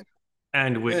in, yeah,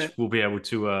 and yeah. which will be able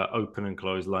to open and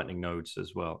close Lightning nodes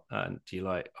as well. And you're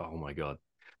like, oh my god!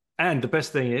 And the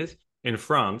best thing is, in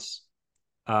France,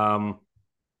 um,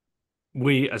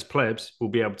 we as plebs will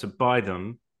be able to buy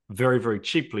them very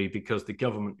cheaply because the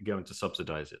government are going to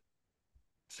subsidize it.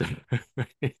 So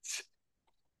it's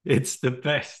it's the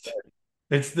best.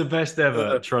 It's the best ever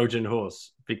Uh, Trojan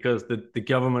horse because the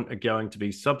government are going to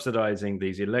be subsidizing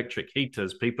these electric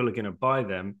heaters. People are going to buy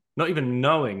them, not even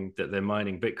knowing that they're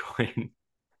mining Bitcoin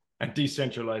and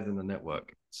decentralizing the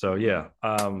network. So yeah,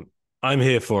 I'm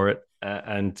here for it,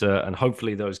 and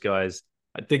hopefully those guys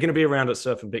they're going to be around at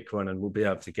Surf and Bitcoin, and we'll be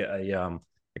able to get a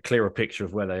clearer picture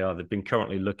of where they are. They've been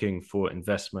currently looking for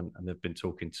investment, and they've been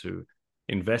talking to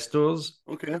investors,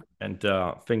 okay. and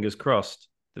fingers crossed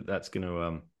that that's going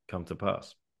to come to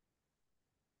pass.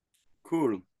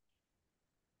 Cool.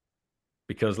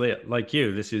 Because, like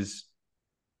you, this is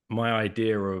my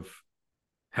idea of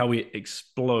how we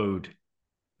explode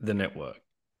the network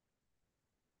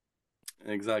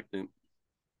Exactly.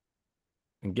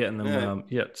 and getting them.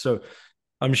 Yeah. Yeah. So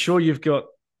I'm sure you've got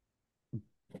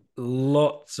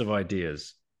lots of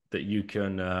ideas that you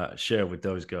can share with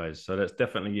those guys. So that's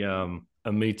definitely a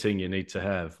meeting you need to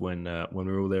have when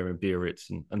we're all there in Biarritz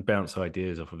and bounce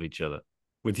ideas off of each other.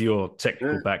 With your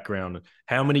technical Yeah. background,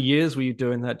 how many years were you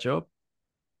doing that job?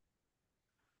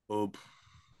 Oh,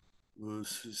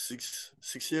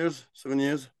 6 years, 7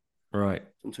 years, Right.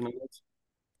 something like that.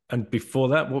 And before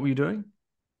that, what were you doing?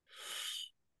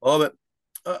 Oh, but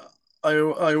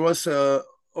I was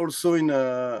also in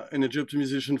a job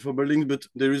optimization for buildings, but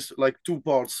there is like two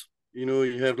parts. You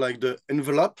have like the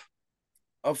envelope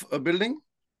of a building.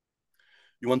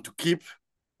 You want to keep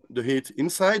the heat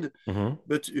inside, Mm-hmm.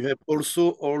 but you have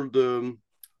also all the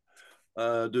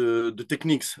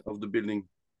techniques of the building,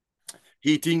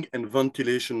 heating and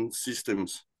ventilation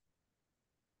systems.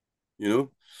 You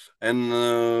know, and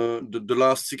the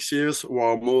last 6 years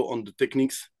were more on the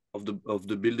techniques of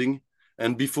the building,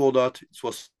 and before that it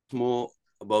was more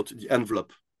about the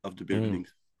envelope of the Mm.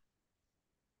 buildings.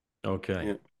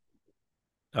 Okay.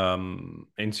 Yeah,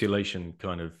 Insulation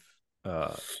kind of.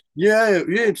 yeah.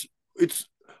 It's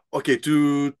okay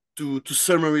to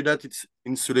summary that it's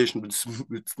insulation, but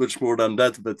it's much more than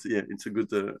that. But yeah, it's a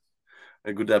good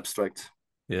abstract.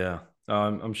 Yeah,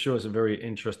 I'm sure it's a very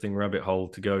interesting rabbit hole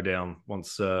to go down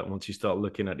once you start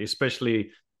looking at it,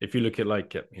 especially if you look at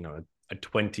like a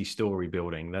 20-story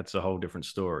building. That's a whole different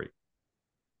story.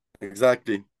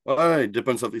 Exactly. Well, it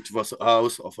depends if it was a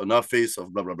house, of an office,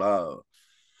 of blah blah blah.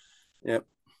 Yeah.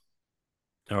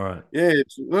 All right. Yeah,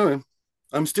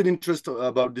 I'm still interested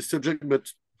about this subject,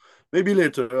 but maybe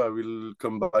later I will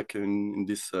come back in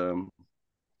this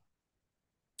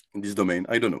domain.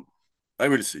 I don't know. I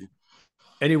will see.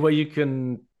 Any way you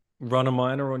can run a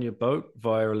miner on your boat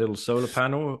via a little solar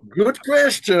panel? Good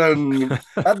question.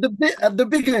 At the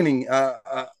beginning,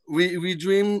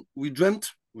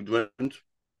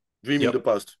 dream in the Yep.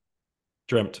 past.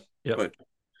 Dreamt. Yep. Right.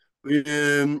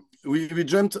 We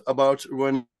dreamt about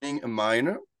running a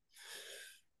miner,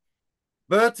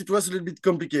 but it was a little bit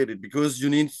complicated because you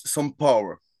need some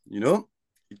power.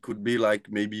 It could be like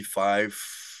maybe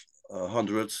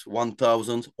 500,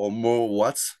 1,000 or more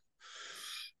watts,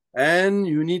 and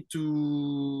you need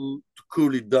to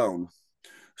cool it down.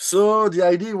 So the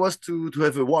idea was to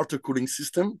have a water cooling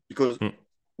system because Mm.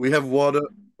 we have water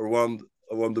around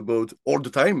the boat all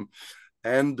the time,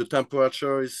 and the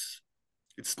temperature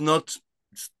it's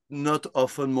not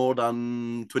often more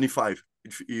than 25.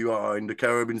 If you are in the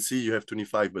Caribbean Sea, you have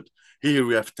 25, but here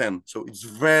we have 10. So it's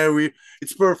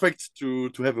perfect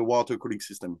to have a water cooling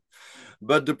system.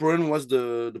 But the problem was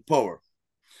the power.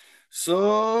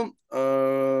 So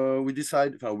we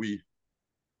decided,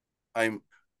 I'm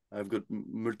I've got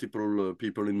multiple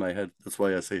people in my head. That's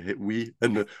why I say hey, we.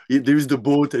 And there is the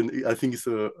boat, and I think it's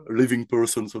a living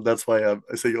person, so that's why I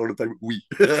say all the time we.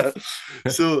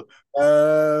 So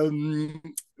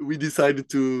we decided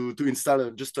to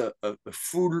install just a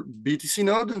full BTC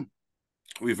node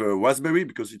with a Raspberry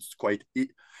because it's quite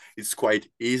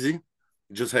easy.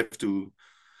 You just have to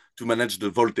manage the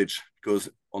voltage because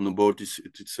on the boat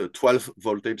it's a 12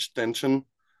 voltage tension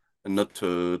and not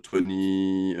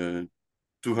 220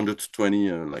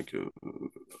 like in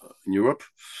Europe.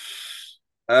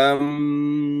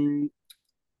 And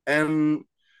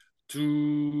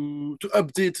to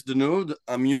update the node,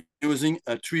 I'm using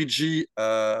a 3G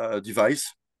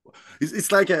device.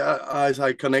 It's like as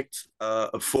I connect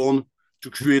a phone to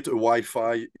create a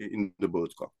Wi-Fi in the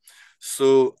boat.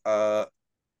 So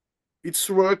it's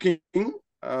working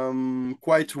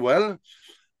quite well.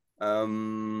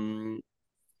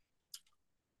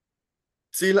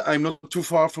 Still, I'm not too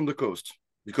far from the coast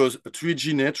because a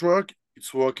 3G network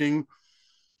it's working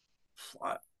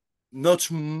not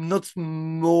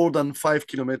more than 5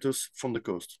 kilometers from the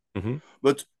coast. Mm-hmm.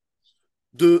 But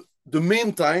the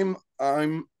main time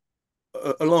I'm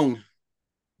along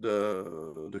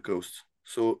the coast,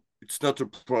 so it's not a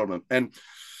problem. And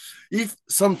if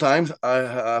sometimes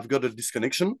I've got a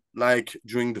disconnection, like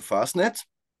during the fastnet,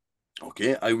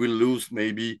 okay, I will lose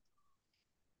maybe,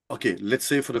 okay, let's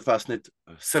say for the fastnet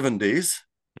 7 days,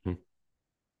 Mm-hmm.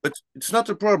 but it's not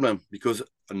a problem because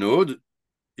a node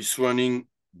is running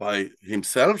by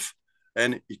himself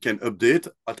and he can update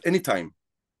at any time.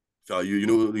 So you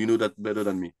know that better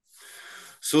than me.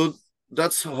 So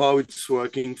that's how it's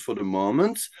working for the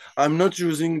moment. I'm not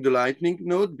using the Lightning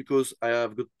node because I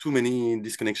have got too many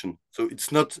disconnection. So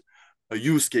it's not a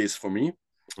use case for me.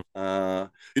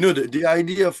 The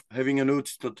idea of having a note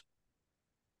is not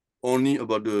only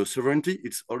about the sovereignty.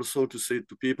 It's also to say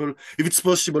to people, if it's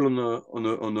possible on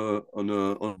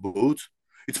a boat,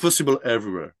 it's possible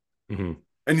everywhere, and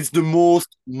it's the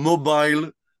most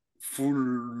mobile full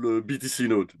BTC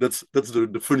node. That's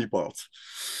the funny part.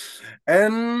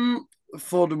 And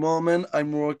for the moment,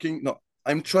 I'm working. No,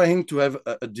 I'm trying to have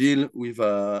a deal with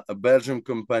a Belgian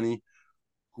company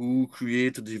who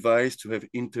create a device to have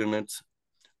internet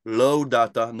low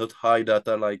data, not high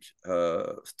data like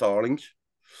Starlink,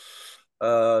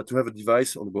 to have a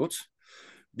device on the boat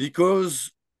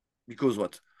because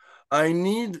what I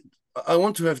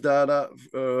want to have data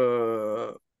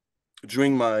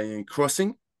during my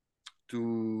crossing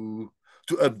to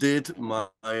update my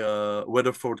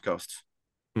weather forecast.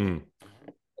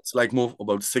 It's like more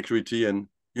about security, and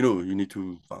you need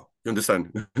to you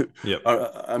understand. Yeah.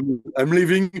 I'm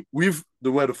living with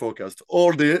the weather forecast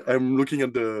all day. I'm looking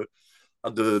at the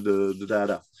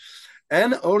data,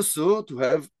 and also to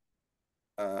have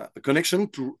a connection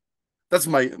to. That's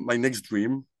my next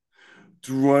dream,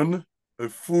 to run a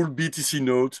full BTC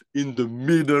node in the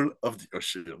middle of the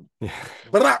ocean.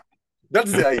 But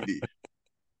that's the idea.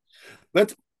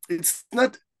 But it's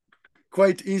not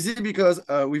quite easy because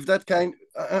with that kind,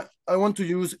 I want to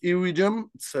use Iridium.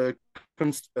 It's a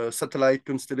satellite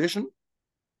constellation,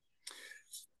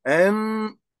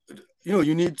 and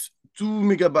you need 2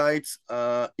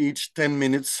 MB each 10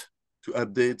 minutes to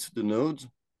update the node.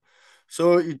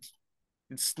 So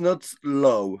it's not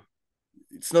low,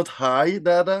 it's not high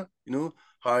data.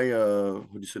 High. How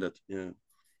do you say that? Yeah,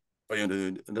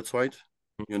 that's right.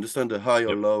 You understand the high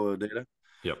or low data?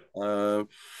 Yep.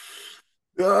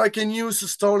 I can use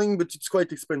Starlink, but it's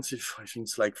quite expensive. I think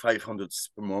it's like 500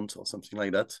 per month or something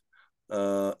like that.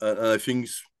 And I think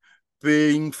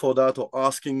paying for that or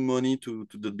asking money to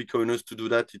the Bitcoiners to do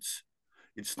that,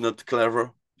 it's not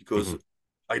clever because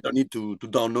I don't need to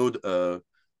download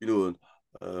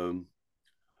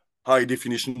high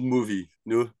definition movie.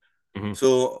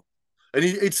 So and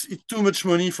it's too much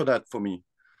money for that for me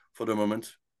for the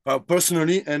moment,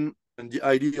 personally, and the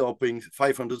idea of paying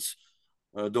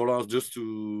 $500 just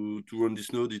to run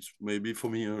this node, it's maybe for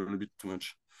me a little bit too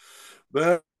much.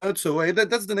 But so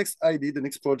that's the next idea, the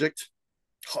next project.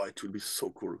 Oh, it will be so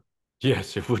cool.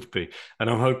 Yes, it would be. And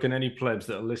I'm hoping any plebs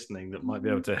that are listening that might be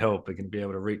able to help are going to be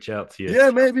able to reach out to you. Yeah,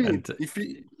 maybe. And,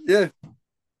 yeah.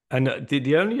 And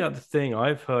the only other thing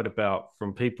I've heard about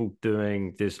from people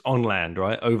doing this on land,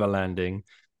 right, overlanding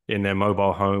in their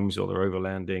mobile homes, or they're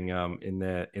overlanding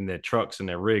in their trucks and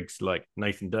their rigs, like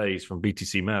Nathan Days from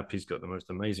BTC Map, he's got the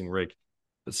most amazing rig.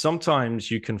 But sometimes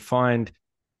you can find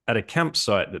at a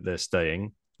campsite that they're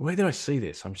staying. Where did I see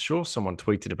this? I'm sure someone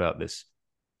tweeted about this.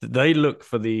 They look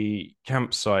for the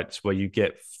campsites where you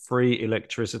get free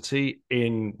electricity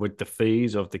in with the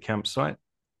fees of the campsite,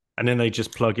 and then they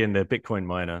just plug in their Bitcoin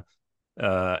miner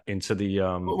into the.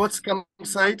 What's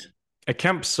campsite? A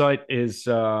campsite is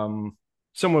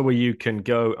somewhere where you can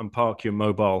go and park your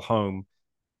mobile home.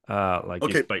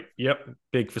 Okay.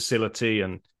 Big facility,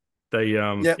 and they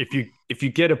if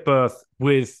you get a berth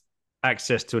with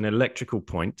access to an electrical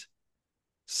point,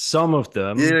 some of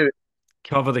them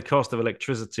cover the cost of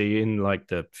electricity in like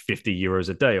the 50 euros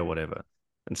a day or whatever.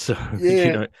 And so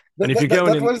and if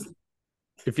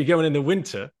you're going in the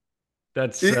winter,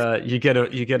 that's you get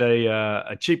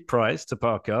a cheap price to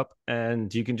park up,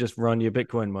 and you can just run your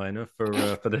Bitcoin miner for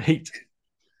the heat.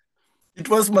 It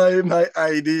was my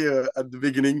idea at the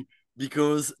beginning,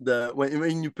 because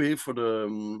when you pay for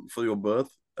for your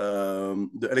berth,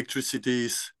 the electricity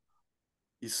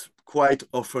is quite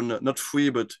often not free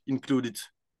but included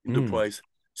in the price.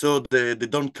 So they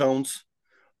don't count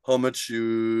how much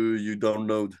you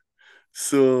download.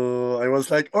 So I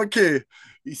was like, okay,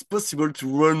 it's possible to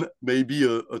run maybe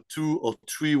a 2 or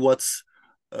 3 watts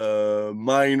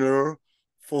miner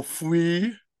for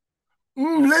free.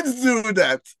 Let's do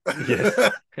that. Yes.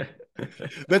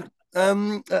 But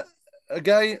a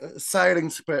guy, side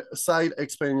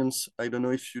experience. I don't know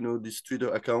if you know this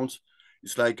Twitter account.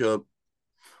 It's like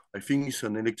I think he's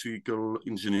an electrical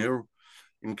engineer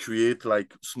and create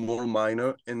like small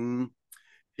miner, and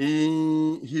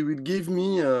he will give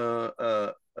me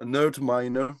a nerd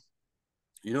miner.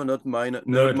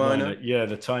 Nerd miner. Yeah,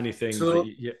 the tiny things. So,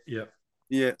 yeah.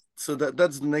 Yeah, so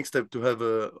that's the next step, to have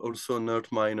also a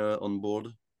nerd miner on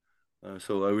board.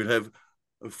 So I will have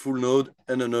a full node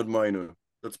and a node miner.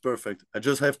 That's perfect. I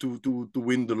just have to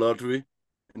win the lottery,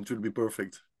 and it will be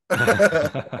perfect.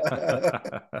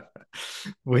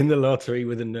 Win the lottery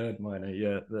with a nerd miner.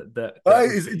 Yeah,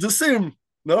 it's the same,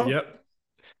 no? Yep.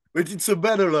 But it's a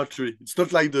better lottery. It's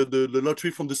not like the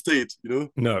lottery from the state,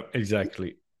 No,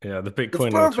 exactly. Yeah, the That's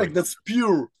Bitcoin perfect. lottery. That's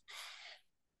pure.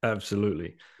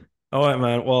 Absolutely. All right,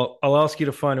 man. Well, I'll ask you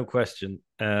the final question,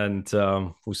 and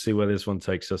we'll see where this one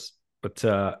takes us. But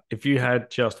if you had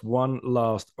just one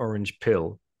last orange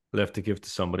pill left to give to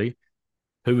somebody,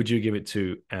 who would you give it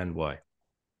to and why?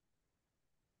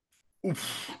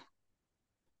 Oof.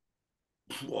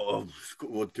 Wow,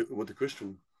 what a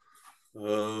question.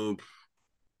 Uh,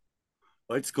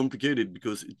 it's complicated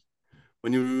because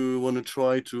when you want to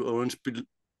try to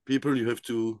people, you have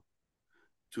to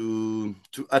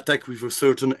attack with a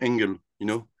certain angle,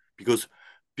 because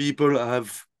people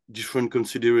have different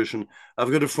consideration.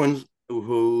 I've got a friend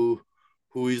who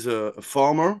is a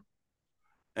farmer,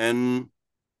 and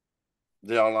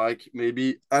they are like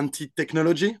maybe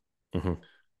anti-technology. Mhm.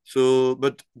 So,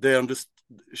 but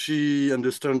she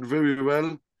understands very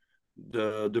well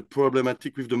the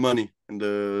problematic with the money and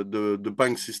the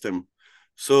bank system.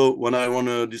 So when I want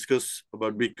to discuss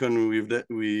about Bitcoin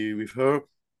with her,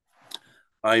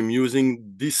 I'm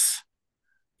using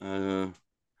uh,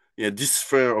 this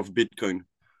sphere of Bitcoin.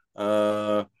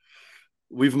 Uh,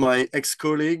 with my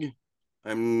ex-colleague,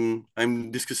 I'm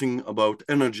discussing about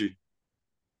energy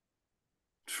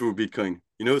through Bitcoin.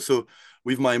 So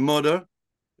with my mother,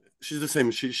 she's the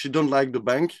same. She don't like the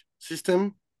bank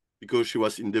system because she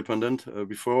was independent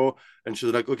before, and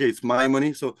she's like, okay, it's my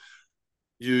money. So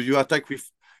you attack with.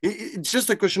 It's just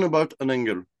a question about an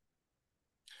angle,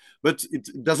 but it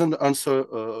doesn't answer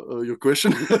your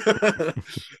question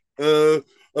uh,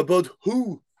 about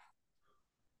who.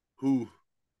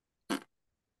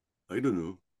 I don't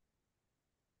know.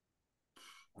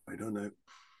 I don't know.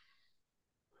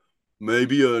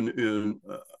 Maybe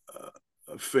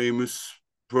a famous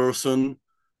person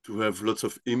to have lots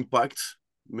of impact,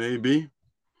 maybe.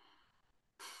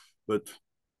 But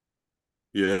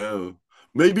yeah,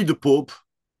 maybe the Pope.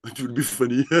 It would be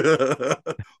funny.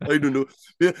 I don't know.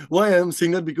 Yeah, why I'm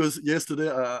saying that because yesterday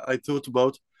I thought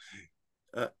about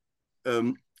uh,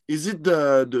 um, is it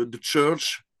the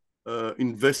church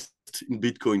invest in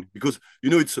Bitcoin because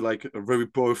it's like a very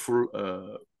powerful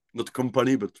not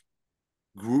company but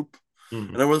group, and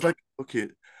Mhm. I was like, okay,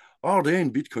 are they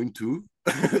in Bitcoin too?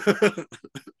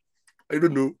 I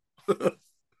don't know.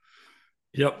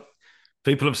 Yep.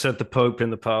 People have said the Pope in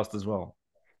the past as well.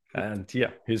 And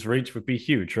yeah, his reach would be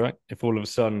huge, right? If all of a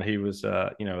sudden he was,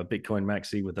 a Bitcoin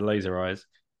maxi with the laser eyes,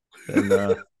 then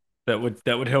that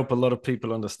would help a lot of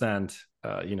people understand,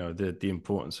 the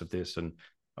importance of this and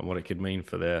what it could mean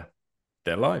for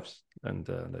their lives and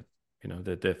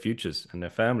their futures and their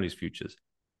families' futures.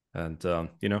 And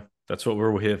that's what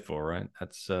we're all here for, right?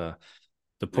 That's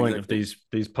the point of Exactly.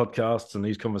 these podcasts and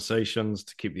these conversations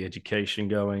to keep the education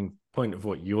going. Point of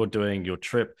what you're doing, your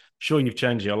trip. Sure, you've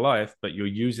changed your life, but you're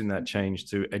using that change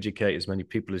to educate as many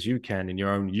people as you can in your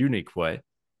own unique way.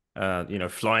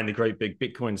 Flying the great big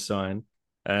Bitcoin sign.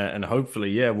 And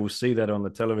hopefully, yeah, we'll see that on the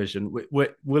television.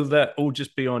 Will that all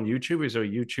just be on YouTube? Is there a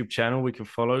YouTube channel we can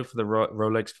follow for the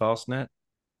Rolex Fastnet?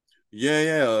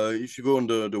 Yeah. If you go on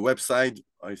the website,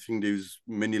 I think there's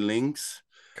many links,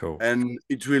 Cool. and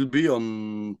it will be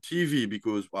on TV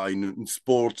because in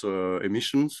sport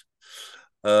emissions.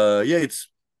 Yeah,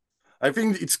 I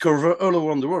think it's covered all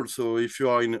around the world. So if you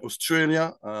are in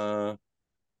Australia,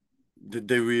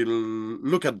 they will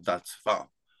look at that.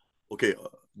 Okay,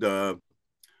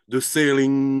 the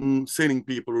sailing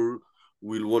people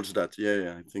will watch that.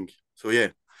 Yeah, I think so. Yeah,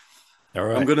 All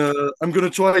I'm right. gonna I'm gonna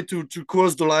try to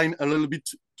cross the line a little bit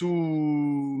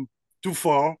too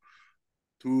far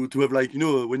to have like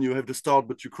when you have the start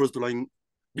but you cross the line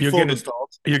You're before the gonna start.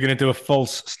 you're gonna do a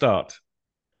false start.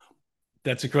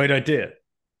 That's a great idea.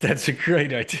 That's a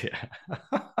great idea.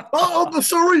 But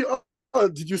sorry.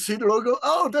 Did you see the logo?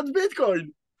 Oh, that's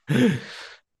Bitcoin.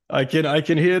 I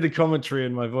can hear the commentary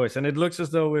in my voice, and it looks as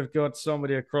though we've got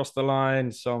somebody across the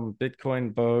line, some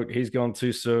Bitcoin boat. He's gone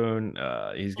too soon.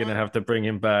 He's gonna have to bring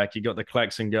him back. You got the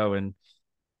klaxon going.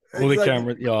 All the Exactly.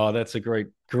 camera. Yeah, that's a great,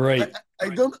 I, great.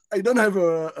 I don't have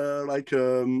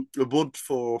a boat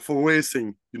for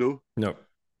racing. No,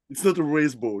 It's not a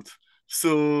race boat.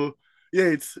 So yeah,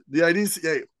 it's the idea is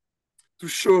to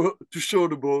show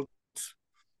the boat.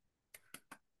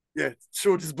 Yeah,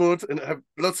 show this boat and have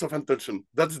lots of attention.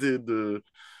 That's the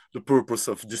purpose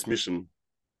of this mission.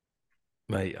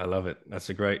 mate, I love it. That's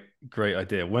a great, great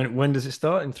idea. When does it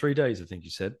start? In 3 days, I think you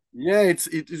said. Yeah,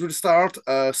 it will start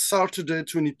Saturday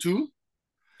 22.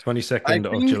 I 22nd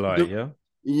of think July.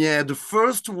 Yeah. the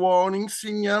first warning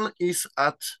signal is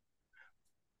at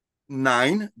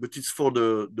 9, but it's for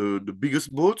the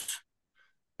biggest boat.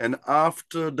 And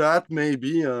after that,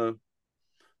 maybe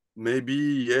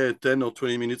yeah, 10 or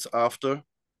 20 minutes after.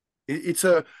 It's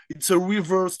a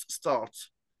reversed start.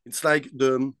 It's like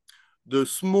the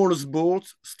smallest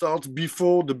boat starts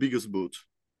before the biggest boat.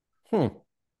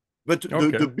 But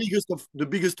Okay. the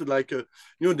biggest like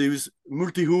there is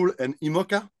multi-hull and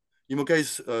IMOCA. IMOCA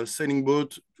is a sailing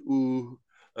boat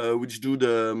which do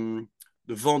the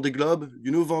Vendée Globe.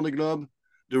 You know Vendée Globe,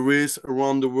 the race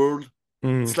around the world.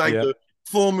 It's like Yeah. the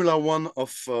Formula One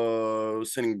of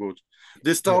sailing boat.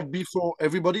 They start before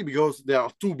everybody because they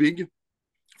are too big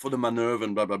for the maneuver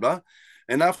and blah blah blah.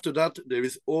 And after that, there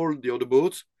is all the other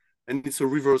boats, and it's a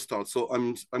reverse start. So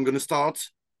I'm gonna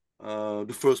start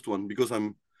the first one because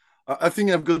I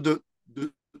think I've got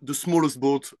the smallest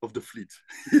boat of the fleet.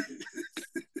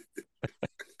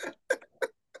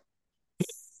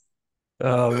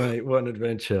 Oh, mate, what an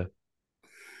adventure.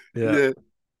 Yeah. Yeah.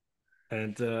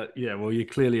 And yeah, well, you're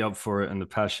clearly up for it and the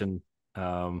passion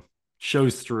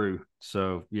shows through.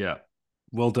 So, yeah,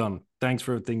 well done. Thanks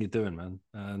for everything you're doing, man.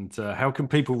 And how can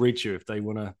people reach you if they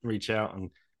want to reach out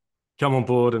and come on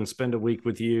board and spend a week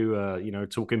with you,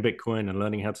 talking Bitcoin and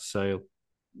learning how to sail?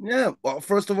 Yeah, well,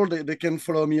 first of all, they can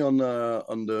follow me on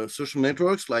the social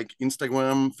networks like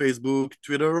Instagram, Facebook,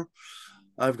 Twitter.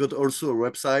 I've got also a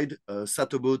website,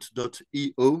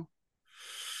 satoboat.io,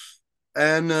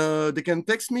 and they can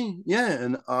text me,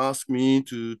 and ask me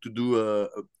to do a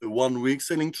 1 week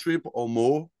sailing trip or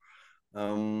more.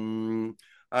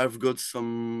 I've got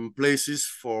some places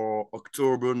for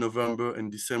October, November, and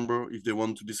December if they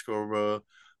want to discover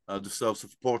the south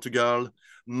of Portugal,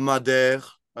 Madeira.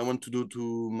 I want to go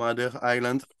to Madeira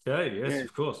Island. Okay, yes, Yeah,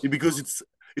 of course. because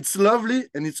it's lovely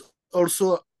and it's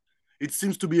also it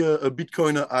seems to be a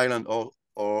Bitcoiner island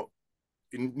or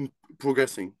in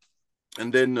progressing.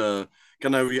 And then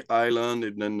Canary Island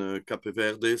and then Cape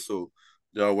Verde. So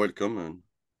they are welcome. And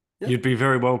yeah. You'd be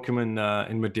very welcome in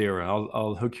Madeira.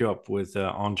 I'll hook you up with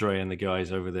Andre and the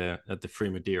guys over there at the Free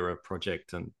Madeira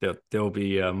project, and they'll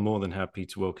be more than happy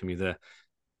to welcome you there.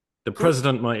 The Cool.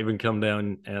 president might even come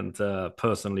down and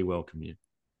personally welcome you.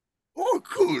 Oh,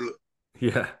 cool.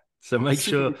 Yeah. So make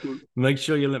Super sure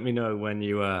cool. you let me know when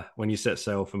you set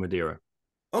sail for Madeira.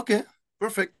 Okay,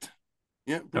 perfect.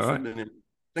 Yeah, All right. perfect, Daniel.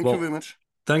 Thank you Well, very much.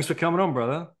 thanks for coming on,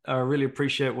 brother. I really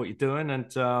appreciate what you're doing, and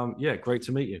yeah, great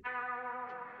to meet you.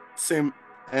 Same.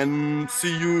 And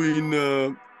see you in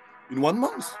 1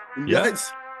 month in Yeah.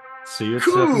 Biarritz. See you at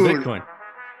Surfing Cool. Bitcoin.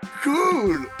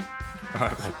 Cool. All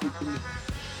right, man.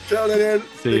 Ciao, Daniel. See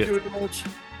Thank you. you very much.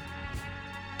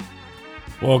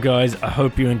 Well, guys, I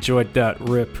hope you enjoyed that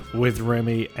rip with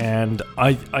Remy, and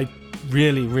I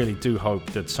really, really do hope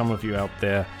that some of you out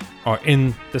there are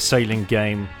in the sailing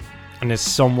game, and there's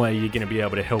some way you're going to be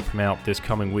able to help him out this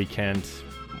coming weekend.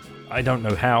 I don't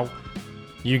know how.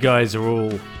 You guys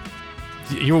are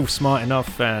you're all smart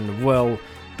enough and well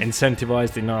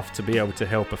incentivized enough to be able to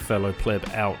help a fellow pleb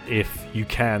out if you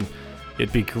can.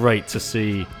 It'd be great to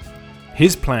see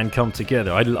his plan come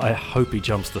together. I hope he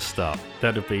jumps the start.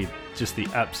 That'd be just the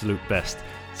absolute best.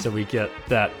 So we get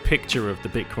that picture of the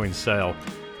Bitcoin sale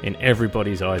in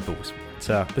everybody's eyeballs.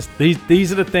 So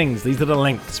these are the things, these are the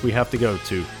lengths we have to go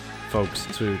to, folks,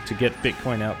 to get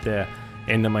Bitcoin out there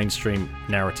in the mainstream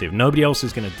narrative. Nobody else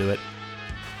is going to do it.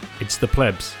 It's the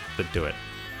plebs that do it.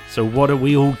 So what are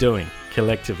we all doing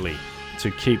collectively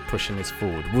to keep pushing this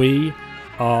forward? We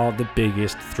are the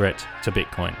biggest threat to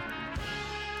Bitcoin.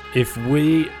 If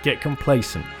we get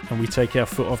complacent and we take our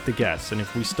foot off the gas, and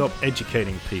if we stop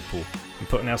educating people and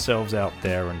putting ourselves out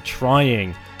there and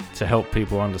trying to help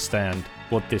people understand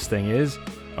what this thing is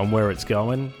and where it's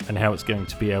going and how it's going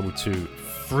to be able to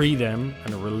free them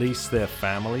and release their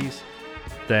families,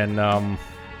 then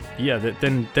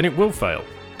then it will fail.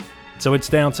 So it's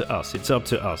down to us. It's up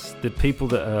to us. The people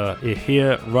that are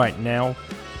here right now,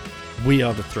 we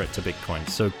are the threat to Bitcoin.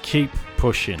 So keep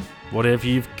pushing. Whatever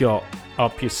you've got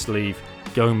up your sleeve,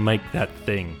 go make that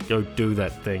thing. Go do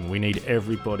that thing. We need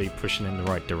everybody pushing in the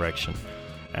right direction.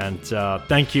 And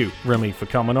thank you, Remy, for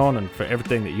coming on and for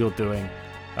everything that you're doing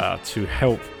to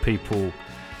help people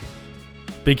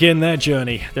begin their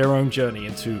own journey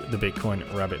into the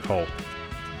Bitcoin rabbit hole.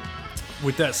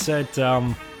 With that said,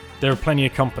 there are plenty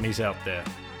of companies out there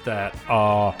that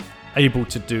are able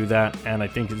to do that, and I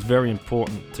think it's very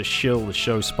important to shill the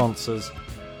show sponsors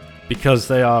because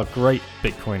they are great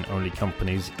Bitcoin-only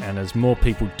companies, and as more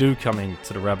people do come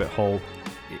into the rabbit hole,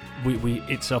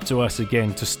 it's up to us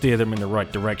again to steer them in the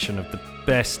right direction of the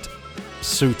best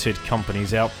suited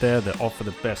companies out there that offer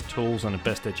the best tools and the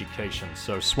best education.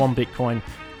 So Swan Bitcoin,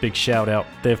 big shout out.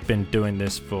 They've been doing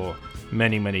this for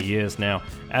many, many years now,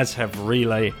 as have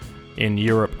Relay in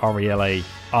Europe,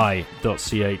 relai.ch,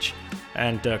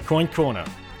 and Coin Corner,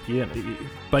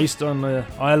 based on the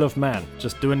Isle of Man,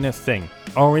 just doing their thing.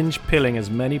 Orange pilling as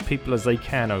many people as they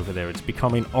can over there. It's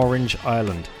becoming Orange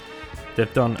Island.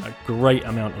 They've done a great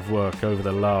amount of work over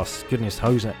the last, goodness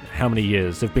knows how many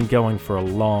years. They've been going for a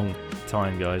long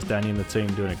time, guys. Danny and the team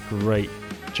doing a great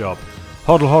job.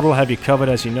 Hodl have you covered,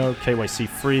 as you know. KYC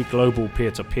free, global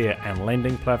peer-to-peer and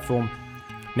lending platform.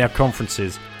 Now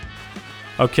conferences.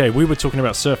 Okay, we were talking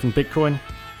about surfing Bitcoin.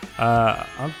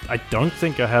 I don't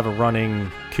think I have a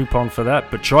running coupon for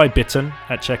that, but try Bitten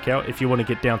at checkout if you want to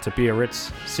get down to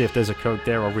Biarritz. See if there's a code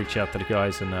there. I'll reach out to the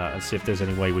guys and see if there's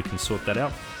any way we can sort that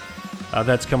out.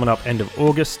 That's coming up end of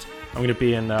August. I'm going to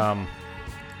be in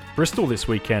Bristol this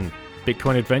weekend,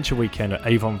 Bitcoin Adventure Weekend at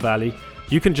Avon Valley.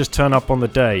 You can just turn up on the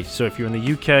day. So if you're in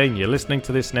the UK and you're listening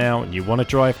to this now and you want to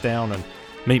drive down and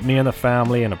meet me and the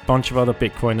family and a bunch of other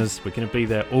Bitcoiners, we're going to be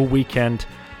there all weekend.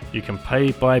 You can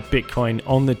pay by Bitcoin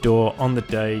on the door, on the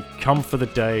day. Come for the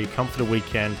day, come for the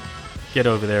weekend. Get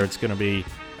over there. It's going to be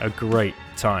a great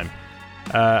time.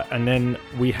 And then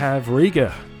we have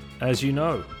Riga, as you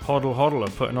know. Hodl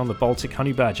are putting on the Baltic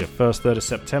Honey Badger, 1st, 3rd of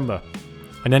September.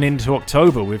 And then into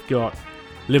October, we've got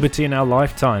Liberty in Our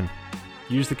Lifetime.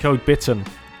 Use the code BITTEN.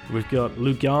 We've got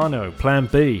Lugano, Plan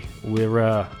B.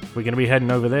 We're going to be heading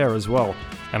over there as well.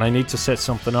 And I need to set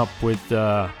something up with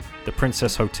the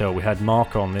Princess Hotel. We had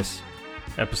Mark on this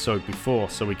episode before,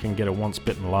 so we can get a Once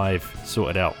Bitten Live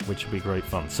sorted out, which will be great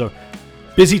fun. So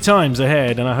busy times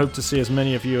ahead, and I hope to see as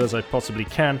many of you as I possibly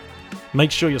can.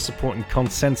 Make sure you're supporting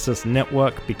Consensus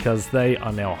Network because they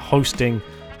are now hosting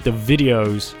the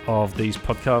videos of these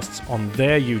podcasts on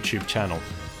their YouTube channel.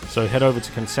 So head over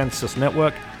to Consensus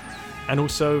Network and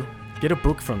also get a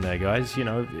book from there, guys. You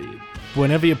know,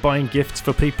 whenever you're buying gifts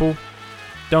for people,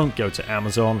 don't go to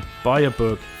Amazon. Buy a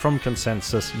book from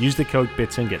Consensus. Use the code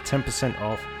BITTEN, get 10%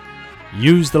 off.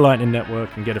 Use the Lightning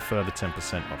Network and get a further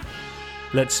 10% off.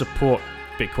 Let's support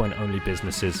Bitcoin-only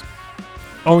businesses.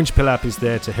 Orange Pill app is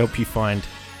there to help you find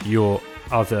your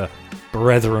other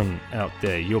brethren out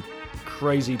there, your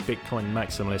crazy Bitcoin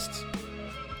maximalists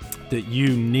that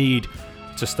you need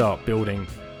to start building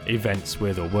events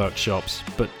with or workshops,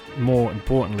 but more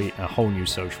importantly, a whole new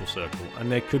social circle.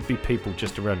 And there could be people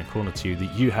just around the corner to you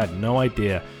that you had no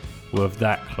idea were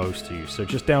that close to you. So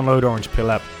just download Orange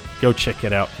Pill app, go check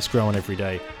it out. It's growing every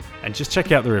day. And just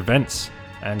check out their events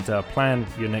and plan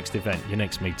your next event, your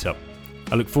next meetup.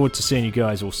 I look forward to seeing you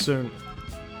guys all soon.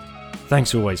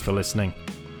 Thanks always for listening.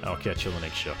 I'll catch you on the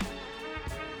next show.